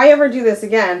is, if I ever do this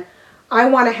again, I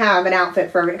want to have an outfit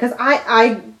for it. Because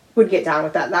I would get down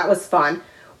with that. That was fun.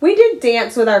 We did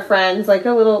dance with our friends, like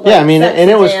a little... Yeah, I mean, and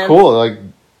it was cool. Like,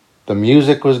 the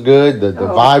music was good. The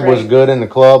vibe was good in the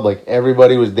club. Like,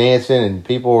 everybody was dancing and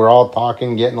people were all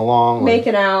talking, getting along.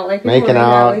 Making out. Like, people making were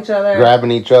out, each other.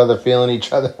 Grabbing each other, feeling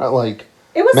each other. Like,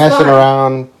 it was messing fun.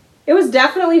 around. It was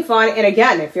definitely fun. And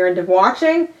again, if you're into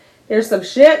watching, there's some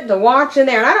shit to watch in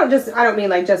there. And I don't mean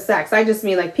like just sex. I just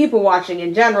mean like people watching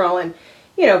in general and,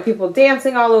 people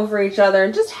dancing all over each other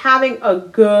and just having a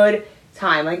good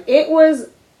time. Like, it was...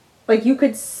 Like, you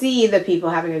could see the people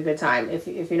having a good time, if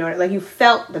you know it. Like, you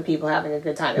felt the people having a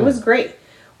good time. It was great.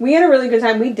 We had a really good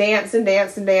time. We danced and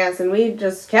danced and danced, and we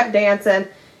just kept dancing.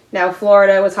 Now,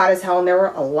 Florida was hot as hell, and there were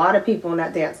a lot of people in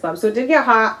that dance club, so it did get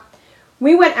hot.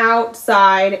 We went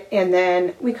outside, and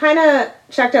then we kind of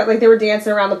checked out, like, they were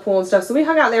dancing around the pool and stuff, so we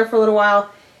hung out there for a little while.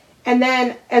 And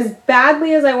then, as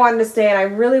badly as I wanted to stay, and I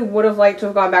really would have liked to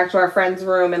have gone back to our friend's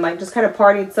room and, like, just kind of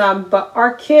partied some, but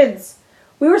our kids,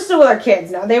 we were still with our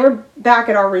kids now. They were back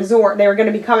at our resort. They were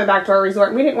going to be coming back to our resort,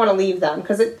 and we didn't want to leave them,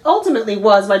 because it ultimately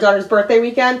was my daughter's birthday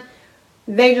weekend.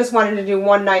 They just wanted to do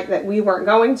one night that we weren't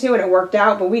going to, and it worked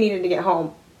out, but we needed to get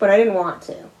home. But I didn't want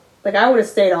to. Like, I would have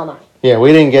stayed all night. Yeah,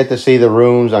 we didn't get to see the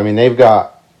rooms. I mean, they've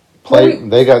got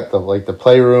they got the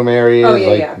playroom areas. Oh,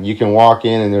 yeah. You can walk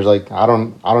in, and there's like I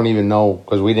don't even know,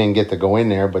 because we didn't get to go in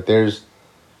there, but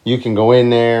you can go in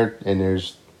there, and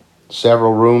there's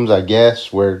several rooms, I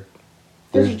guess, where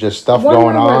there's just stuff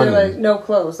going on. Where like no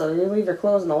clothes, so you leave your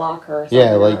clothes in the locker or something.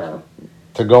 Yeah, like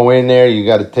to go in there, you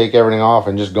got to take everything off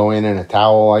and just go in a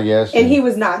towel, I guess. And he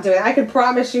was not doing it. I could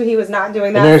promise you he was not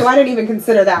doing that, so I didn't even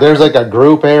consider that. There's like a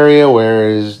group area,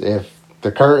 whereas if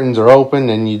the curtains are open,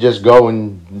 then you just go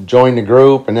and join the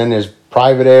group. And then there's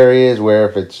private areas where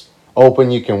if it's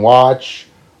open, you can watch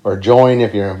or join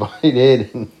if you're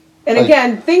invited. And like,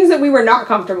 again, things that we were not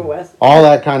comfortable with. All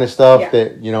that kind of stuff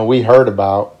that, we heard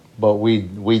about, but we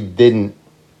didn't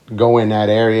go in that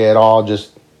area at all.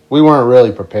 Just, we weren't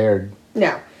really prepared.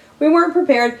 No, we weren't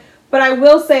prepared, but I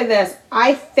will say this.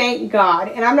 I thank God,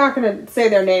 and I'm not going to say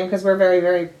their name because we're very,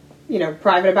 very,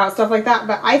 private about stuff like that,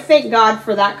 but I thank God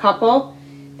for that couple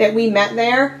that we met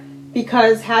there,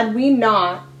 because had we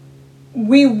not,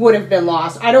 we would have been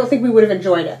lost. I don't think we would have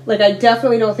enjoyed it. Like, I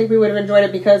definitely don't think we would have enjoyed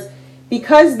it,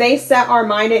 because they set our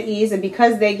mind at ease, and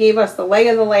because they gave us the lay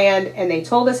of the land, and they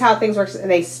told us how things work, and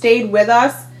they stayed with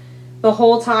us the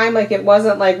whole time. Like, it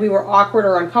wasn't like we were awkward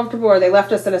or uncomfortable, or they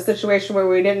left us in a situation where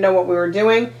we didn't know what we were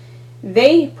doing.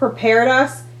 They prepared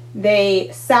us.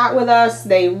 They sat with us.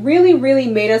 They really, really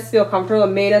made us feel comfortable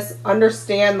and made us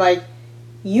understand, like,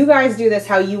 you guys do this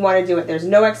how you want to do it. There's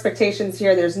no expectations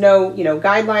here. There's no,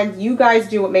 guidelines. You guys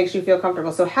do what makes you feel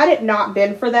comfortable. So had it not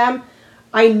been for them,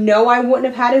 I know I wouldn't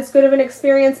have had as good of an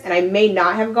experience, and I may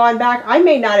not have gone back. I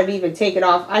may not have even taken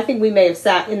off. I think we may have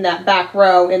sat in that back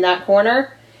row in that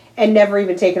corner and never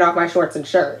even taken off my shorts and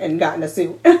shirt and gotten a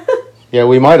suit. Yeah,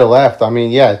 we might have left. I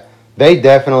mean, yeah, they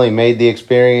definitely made the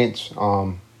experience,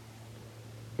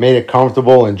 made it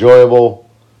comfortable, enjoyable,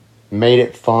 made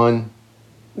it fun.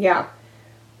 Yeah.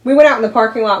 We went out in the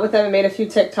parking lot with them and made a few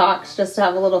TikToks just to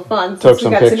have a little fun. Took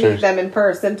some pictures. To meet them in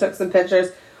person, took some pictures.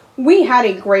 We had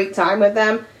a great time with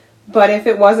them, but if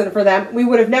it wasn't for them, we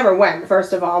would have never went,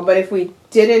 first of all. But if we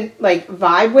didn't,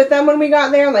 vibe with them when we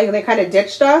got there, they kind of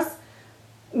ditched us,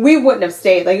 we wouldn't have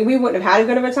stayed. We wouldn't have had a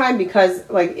good of a time, because,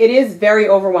 it is very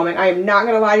overwhelming. I am not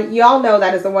going to lie to you. Y'all know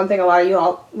that is the one thing a lot of you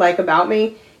all like about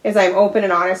me, is I'm open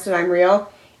and honest and I'm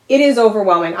real. It is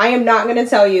overwhelming. I am not going to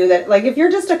tell you that, if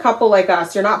you're just a couple like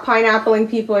us, you're not pineappling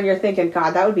people and you're thinking,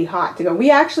 God, that would be hot to go. We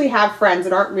actually have friends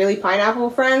that aren't really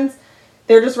pineapple friends.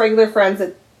 They're just regular friends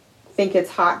that think it's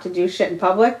hot to do shit in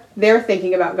public. They're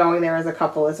thinking about going there as a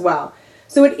couple as well.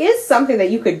 So it is something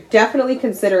that you could definitely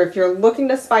consider if you're looking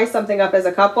to spice something up as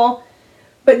a couple.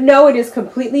 But no, it is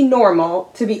completely normal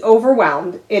to be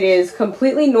overwhelmed. It is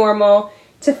completely normal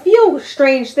to feel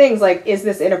strange things like, is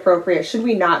this inappropriate? Should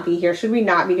we not be here? Should we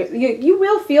not be here? You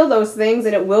will feel those things,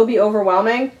 and it will be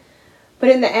overwhelming. But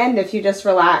in the end, if you just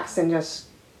relax and just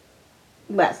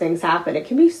let things happen, it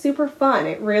can be super fun.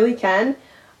 It really can.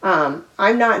 I'm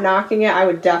not knocking it. I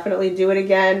would definitely do it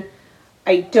again.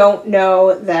 I don't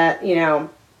know that,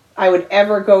 I would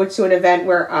ever go to an event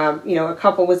where, a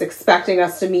couple was expecting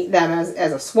us to meet them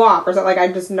as a swap or something.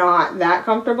 I'm just not that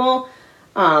comfortable.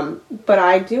 But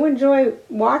I do enjoy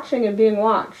watching and being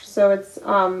watched. So it's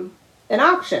an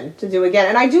option to do again.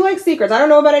 And I do like Secrets. I don't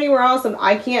know about anywhere else, and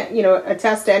I can't,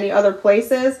 attest to any other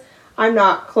places. I'm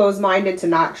not closed-minded to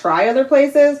not try other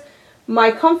places. My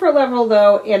comfort level,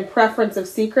 though, and preference of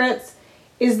Secrets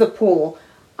is the pool.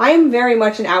 I am very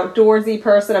much an outdoorsy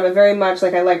person. I'm a very much,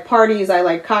 I like parties, I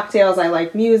like cocktails, I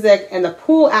like music, and the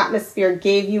pool atmosphere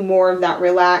gave you more of that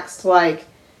relaxed,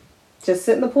 just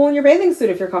sit in the pool in your bathing suit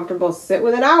if you're comfortable. Sit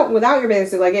without your bathing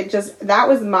suit. That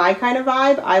was my kind of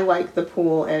vibe. I like the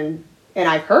pool, and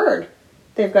I've heard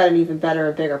they've got an even better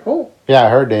and bigger pool. Yeah, I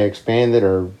heard they expanded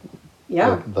or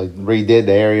redid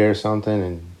the area or something,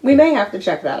 and we may have to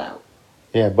check that out.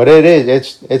 Yeah, but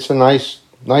it's a nice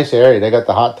area. They got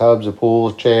the hot tubs, the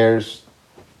pools, chairs.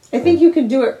 I think you can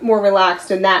do it more relaxed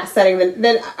in that setting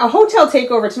than a hotel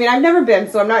takeover. To me, and I've never been,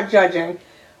 so I'm not judging.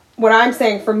 what I'm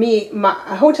saying for me,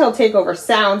 a hotel takeover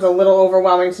sounds a little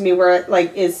overwhelming to me, where it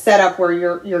like is set up where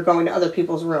you're going to other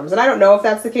people's rooms, and I don't know if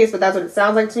that's the case, but that's what it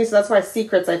sounds like to me. So that's why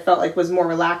Secrets I felt like was more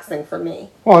relaxing for me.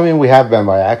 Well, I mean, we have been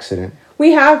by accident.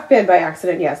 We have been by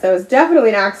accident, yes. That was definitely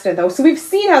an accident, though. So we've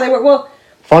seen how they work. Well,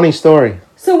 funny story.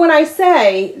 So when I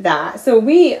say that, so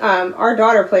we, our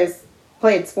daughter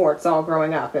played sports all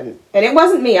growing up, and it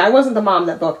wasn't me. I wasn't the mom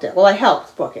that booked it. Well, I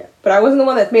helped book it, but I wasn't the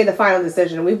one that made the final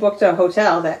decision. We booked a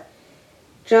hotel that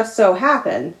just so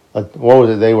happened. What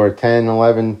was it? They were 10,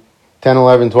 11,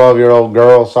 12-year-old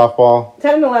girls, softball?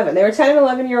 10 and 11. They were 10 and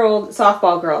 11-year-old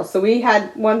softball girls. So we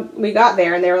got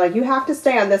there, and they were like, you have to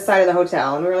stay on this side of the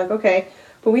hotel. And we were like, okay,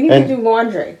 but we need to do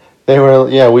laundry. They were,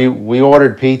 we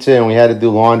ordered pizza, and we had to do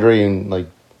laundry, and like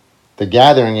the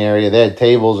gathering area, they had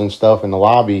tables and stuff in the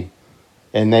lobby,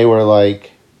 and they were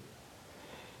like,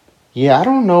 yeah, I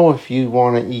don't know if you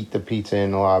want to eat the pizza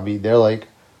in the lobby. They're like,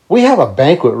 we have a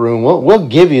banquet room. We'll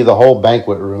give you the whole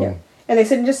banquet room. Yeah. And they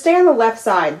said, just stay on the left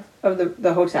side of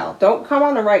the hotel. Don't come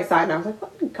on the right side. And I was like,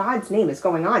 what in God's name is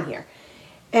going on here?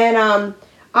 And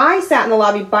I sat in the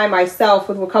lobby by myself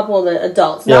with a couple of the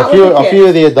adults. Yeah, a few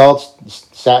of the adults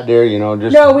sat there,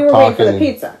 just no, we were waiting for the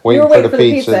pizza. Waiting for the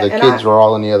pizza. The kids were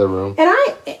all in the other room.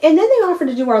 And then they offered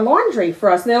to do our laundry for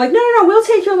us. And they're like, no, we'll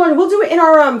take your laundry. We'll do it in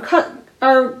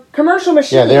our commercial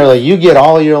machine. Yeah, they're like, you get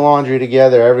all your laundry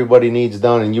together, everybody needs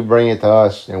done, and you bring it to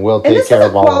us, and we'll take care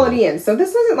of all of it. And this was a Quality Inn, so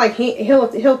this wasn't like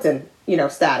Hilton,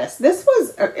 status. This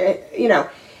was,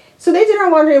 so they did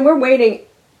our laundry, and we're waiting,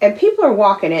 and people are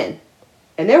walking in,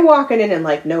 and they're walking in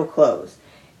like no clothes,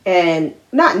 and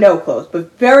not no clothes,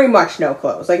 but very much no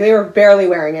clothes. Like they were barely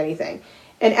wearing anything.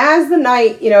 And as the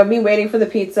night, me waiting for the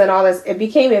pizza and all this, it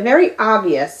became very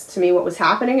obvious to me what was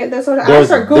happening at this hotel. I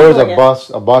started Googling There was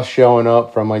a bus showing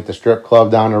up from like the strip club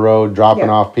down the road,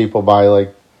 dropping off people by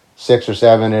like 6 or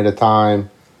 7 at a time.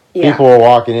 Yeah. People were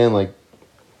walking in like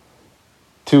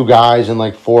 2 guys and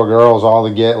like 4 girls all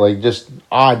together, like just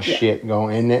odd shit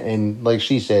going in. And like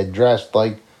she said, dressed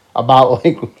like about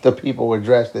like the people were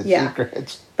dressed as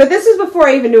Secrets. But this is before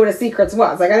I even knew what a Secrets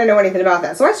was. Like, I didn't know anything about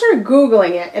that. So I started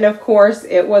Googling it, and of course,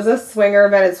 it was a swinger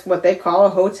event. It's what they call a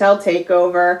hotel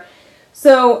takeover.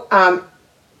 So,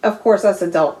 of course, us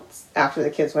adults, after the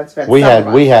kids went to bed,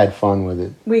 we had fun with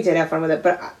it. We did have fun with it,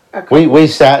 but we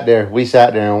sat there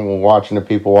and were watching the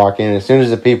people walk in. As soon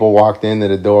as the people walked into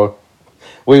the door,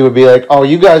 we would be like, "Oh,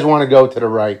 you guys want to go to the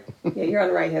right?" Yeah, you're on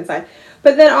the right hand side.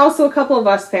 But then also a couple of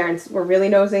us parents were really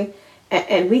nosy.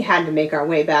 And we had to make our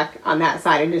way back on that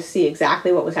side and just see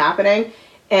exactly what was happening.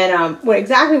 And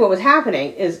exactly what was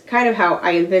happening is kind of how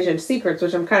I envisioned Secrets,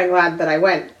 which I'm kind of glad that I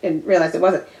went and realized it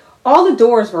wasn't. All the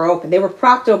doors were open. They were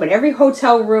propped open. Every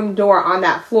hotel room door on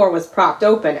that floor was propped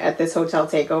open at this hotel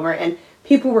takeover. And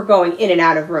people were going in and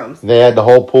out of rooms. They had the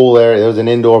whole pool there. There was an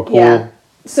indoor pool. Yeah.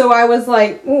 So I was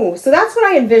like, ooh. So that's what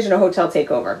I envision a hotel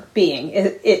takeover being,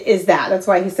 is that. That's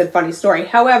why he said funny story.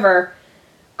 However,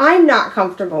 I'm not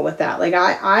comfortable with that. Like,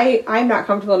 I'm not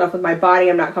comfortable enough with my body.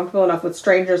 I'm not comfortable enough with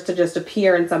strangers to just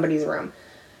appear in somebody's room.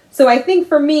 So I think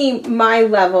for me, my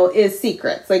level is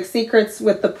Secrets. Like, Secrets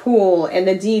with the pool and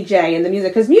the DJ and the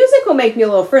music. Because music will make me a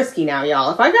little frisky now,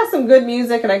 y'all. If I got some good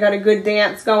music and I got a good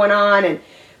dance going on and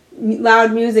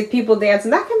loud music, people dancing,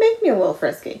 that can make me a little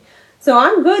frisky. So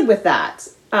I'm good with that.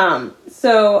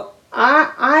 So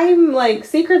I'm like,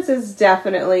 Secrets is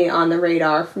definitely on the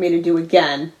radar for me to do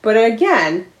again. But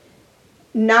again,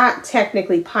 not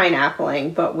technically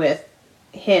pineappling, but with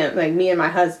him, like me and my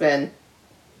husband,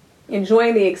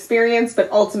 enjoying the experience, but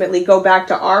ultimately go back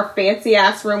to our fancy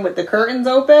ass room with the curtains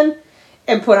open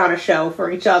and put on a show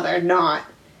for each other, not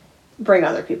bring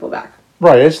other people back.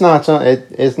 Right. It's not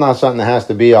something that has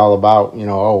to be all about,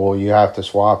 oh, well, you have to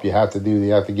swap, you have to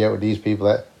get with these people.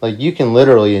 That, like, you can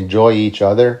literally enjoy each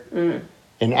other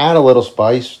and add a little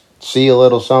spice, see a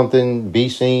little something, be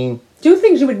seen. Do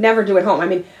things you would never do at home. I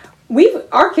mean,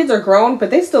 our kids are grown, but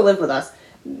they still live with us.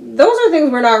 Those are things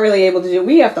we're not really able to do.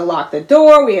 We have to lock the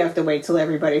door. We have to wait till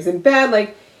everybody's in bed.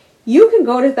 Like, you can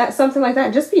go to something like that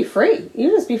and just be free.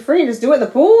 You just be free. Just do it in the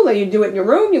pool. Or you do it in your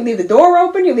room. You leave the door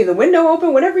open. You leave the window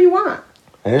open. Whatever you want.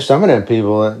 And there's some of them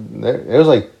people. It was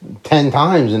like 10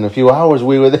 times in a few hours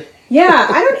we were there. Yeah,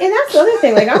 and that's the other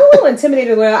thing. Like, I'm a little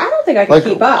intimidated. I don't think I can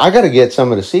keep up. I got to get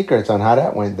some of the secrets on how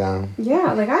that went down.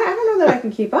 Yeah, like I don't know that I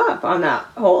can keep up on that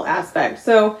whole aspect.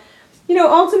 So,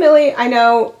 ultimately, I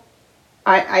know,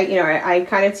 I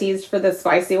kind of teased for the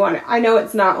spicy one. I know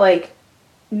it's not like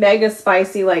mega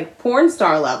spicy, like porn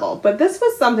star level, but this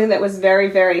was something that was very,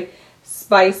 very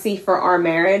spicy for our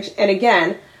marriage. And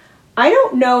again, I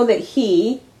don't know that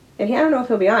I don't know if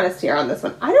he'll be honest here on this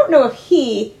one. I don't know if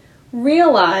he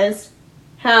realized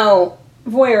how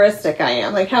voyeuristic I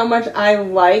am, like how much I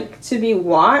like to be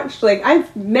watched. Like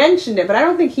I've mentioned it, but I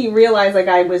don't think he realized like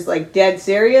I was like dead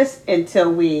serious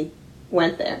until we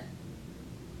went there.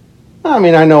 I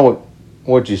mean, I know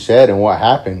what you said and what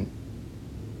happened,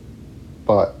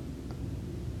 but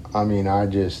I mean, I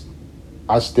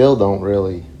still don't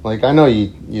really like. I know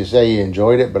you say you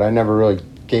enjoyed it, but I never really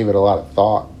gave it a lot of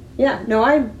thought. Yeah, no,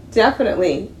 I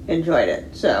definitely enjoyed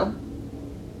it. So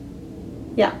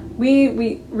yeah,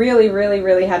 we really, really,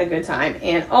 really had a good time.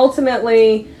 And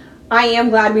ultimately, I am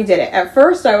glad we did it. At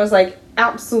first, I was like,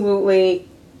 absolutely,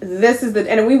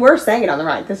 and we were saying it on the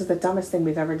ride, this is the dumbest thing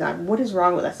we've ever done. What is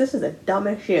wrong with us? This is the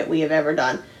dumbest shit we have ever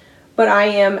done. But I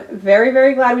am very,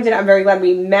 very glad we did it. I'm very glad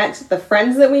we met the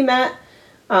friends that we met.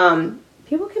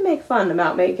 People can make fun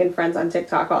about making friends on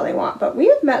TikTok all they want, but we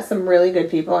have met some really good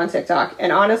people on TikTok.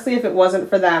 And honestly, if it wasn't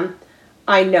for them,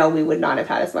 I know we would not have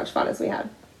had as much fun as we had.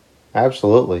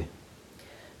 Absolutely.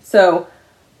 So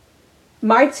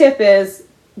my tip is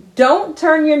don't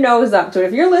turn your nose up to it.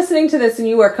 If you're listening to this and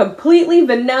you are completely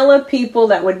vanilla people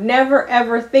that would never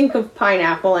ever think of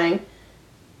pineappling,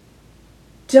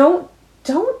 don't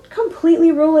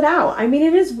completely rule it out. I mean,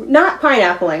 it is not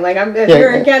pineappling. Like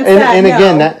you're against that. And no.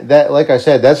 again, that like I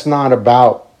said, that's not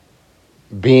about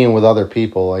being with other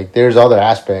people. Like there's other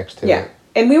aspects to it.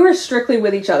 And we were strictly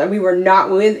with each other. We were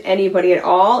not with anybody at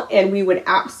all. And we would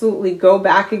absolutely go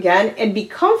back again and be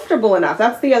comfortable enough.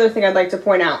 That's the other thing I'd like to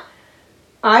point out.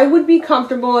 I would be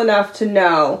comfortable enough to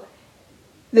know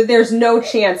that there's no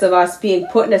chance of us being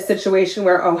put in a situation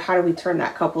where, oh, how do we turn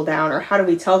that couple down? Or how do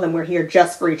we tell them we're here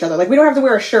just for each other? Like, we don't have to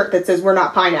wear a shirt that says we're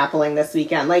not pineappling this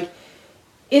weekend. Like,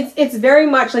 it's very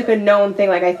much like a known thing.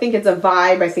 Like, I think it's a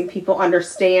vibe. I think people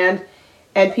understand.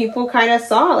 And people kind of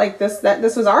saw like that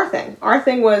this was our thing. Our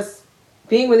thing was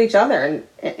being with each other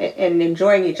and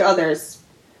enjoying each other's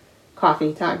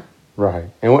coffee time. Right.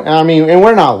 And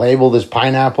we're not labeled as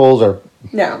pineapples or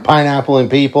pineappling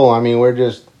people. I mean, we're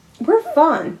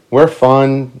fun. We're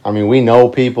fun. I mean, we know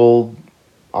people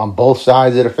on both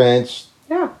sides of the fence.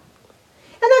 Yeah. And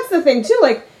that's the thing too.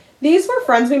 Like, these were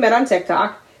friends we met on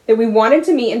TikTok that we wanted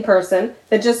to meet in person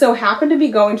that just so happened to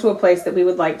be going to a place that we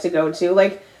would like to go to.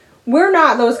 Like, we're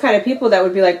not those kind of people that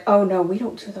would be like, oh no, we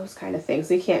don't do those kind of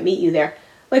things. We can't meet you there.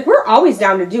 Like, we're always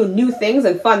down to do new things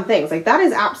and fun things. Like, that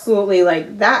is absolutely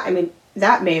like that. I mean,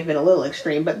 that may have been a little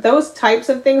extreme, but those types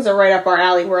of things are right up our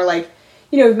alley. Where like,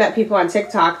 you know, we've met people on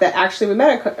TikTok that actually, we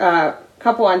met a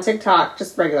couple on TikTok,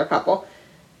 just regular couple.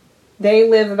 They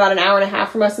live about an hour and a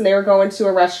half from us, and they were going to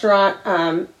a restaurant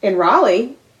in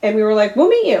Raleigh. And we were like, we'll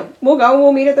meet you. We'll go and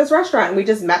we'll meet at this restaurant. And we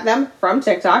just met them from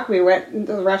TikTok. We went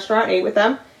to the restaurant, ate with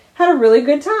them. Had a really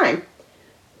good time.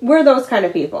 We're those kind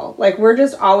of people. Like, we're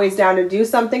just always down to do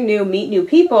something new, meet new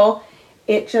people.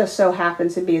 It just so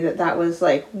happened to be that was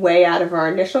like way out of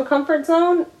our initial comfort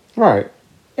zone. Right.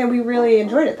 And we really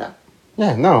enjoyed it though.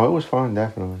 Yeah, no, it was fun,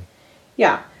 definitely.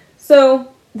 Yeah.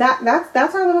 So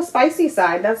that's our little spicy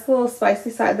side. That's the little spicy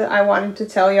side that I wanted to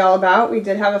tell you all about. We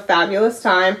did have a fabulous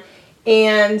time.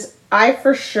 And I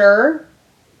for sure,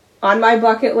 on my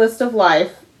bucket list of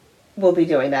life, we'll be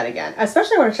doing that again.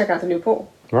 Especially I want to check out the new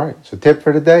pool. Right. So tip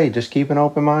for today, just keep an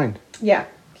open mind. Yeah.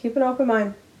 Keep an open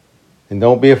mind. And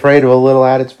don't be afraid of a little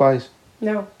added spice.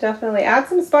 No, definitely. Add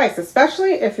some spice.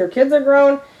 Especially if your kids are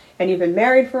grown and you've been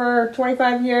married for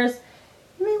 25 years.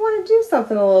 You may want to do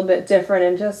something a little bit different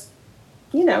and just,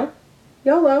 you know,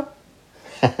 YOLO.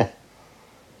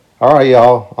 All right,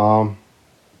 y'all.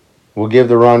 We'll give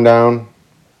the rundown.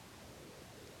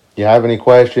 You have any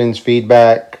questions,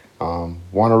 feedback, want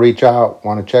to reach out,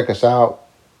 want to check us out,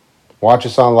 watch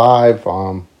us on live,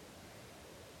 on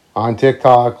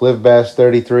TikTok, Live Best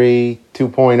 33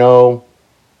 2.0,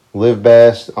 Live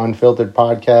Best Unfiltered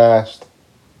Podcast,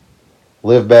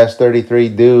 Live Best 33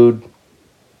 Dude,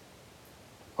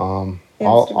 all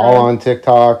on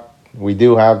TikTok. We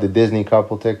do have the Disney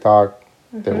couple TikTok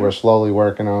that we're slowly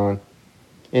working on.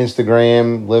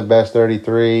 Instagram, Live Best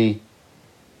 33,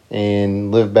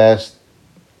 and Live Best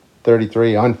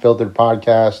 33 Unfiltered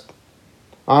Podcast.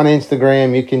 On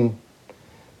Instagram, you can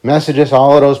message us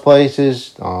all of those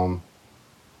places.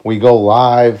 We go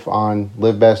live on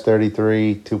Live Best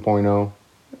 33 2.0.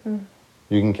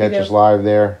 You can catch us live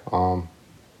there. I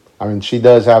mean, she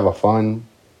does have a fun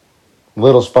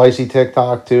little spicy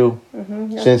TikTok too.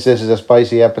 Since this is a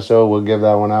spicy episode, we'll give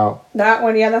that one out. That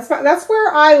one, yeah, that's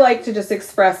where I like to just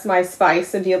express my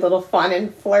spice and be a little fun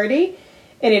and flirty.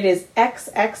 And it is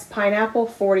XX Pineapple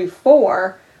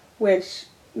 44, which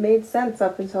made sense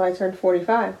up until I turned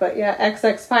 45. But yeah,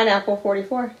 XX Pineapple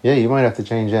 44. Yeah, you might have to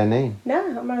change that name. Yeah,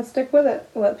 I'm going to stick with it.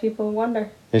 Let people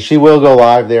wonder. And she will go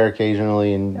live there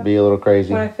occasionally and be a little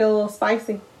crazy. When I feel a little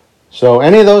spicy. So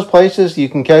any of those places, you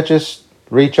can catch us,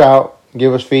 reach out,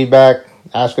 give us feedback,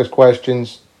 ask us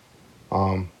questions.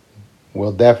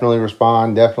 We'll definitely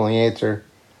respond, definitely answer.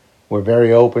 We're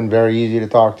very open, very easy to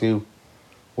talk to.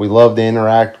 We love to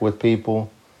interact with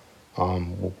people.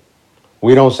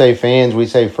 We don't say fans, we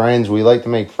say friends. We like to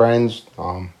make friends.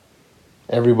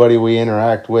 Everybody we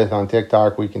interact with on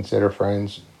TikTok, we consider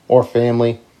friends or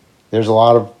family. There's a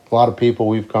lot of people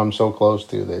we've come so close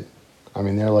to that, I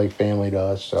mean, they're like family to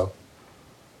us. So,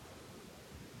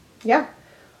 yeah.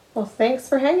 Well, thanks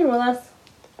for hanging with us.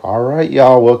 all right,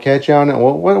 y'all. We'll catch you on it.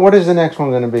 What is the next one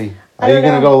going to be? Are you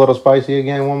going to go a little spicy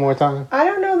again one more time? I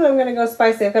don't know that I'm going to go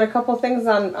spicy. I've got a couple things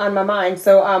on my mind.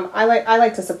 So I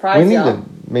like to surprise y'all. We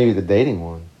need maybe the dating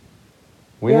one.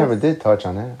 We never did touch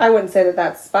on that. I wouldn't say that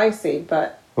that's spicy,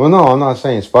 but... Well, no, I'm not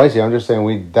saying spicy. I'm just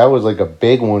saying that was like a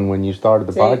big one when you started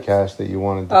the podcast that you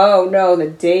wanted to... Oh, no, the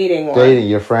dating one. Dating,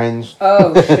 your friends.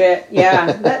 Oh, shit,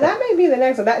 yeah. That may be the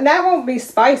next one. That won't be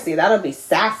spicy. That'll be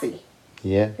sassy.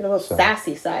 Yeah. Get a little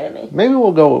sassy side of me. Maybe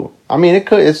we'll go... I mean, it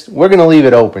could... We're going to leave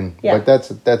it open. Yeah.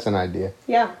 But that's an idea.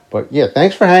 Yeah. But, yeah,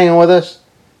 thanks for hanging with us.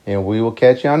 And we will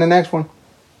catch you on the next one.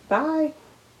 Bye.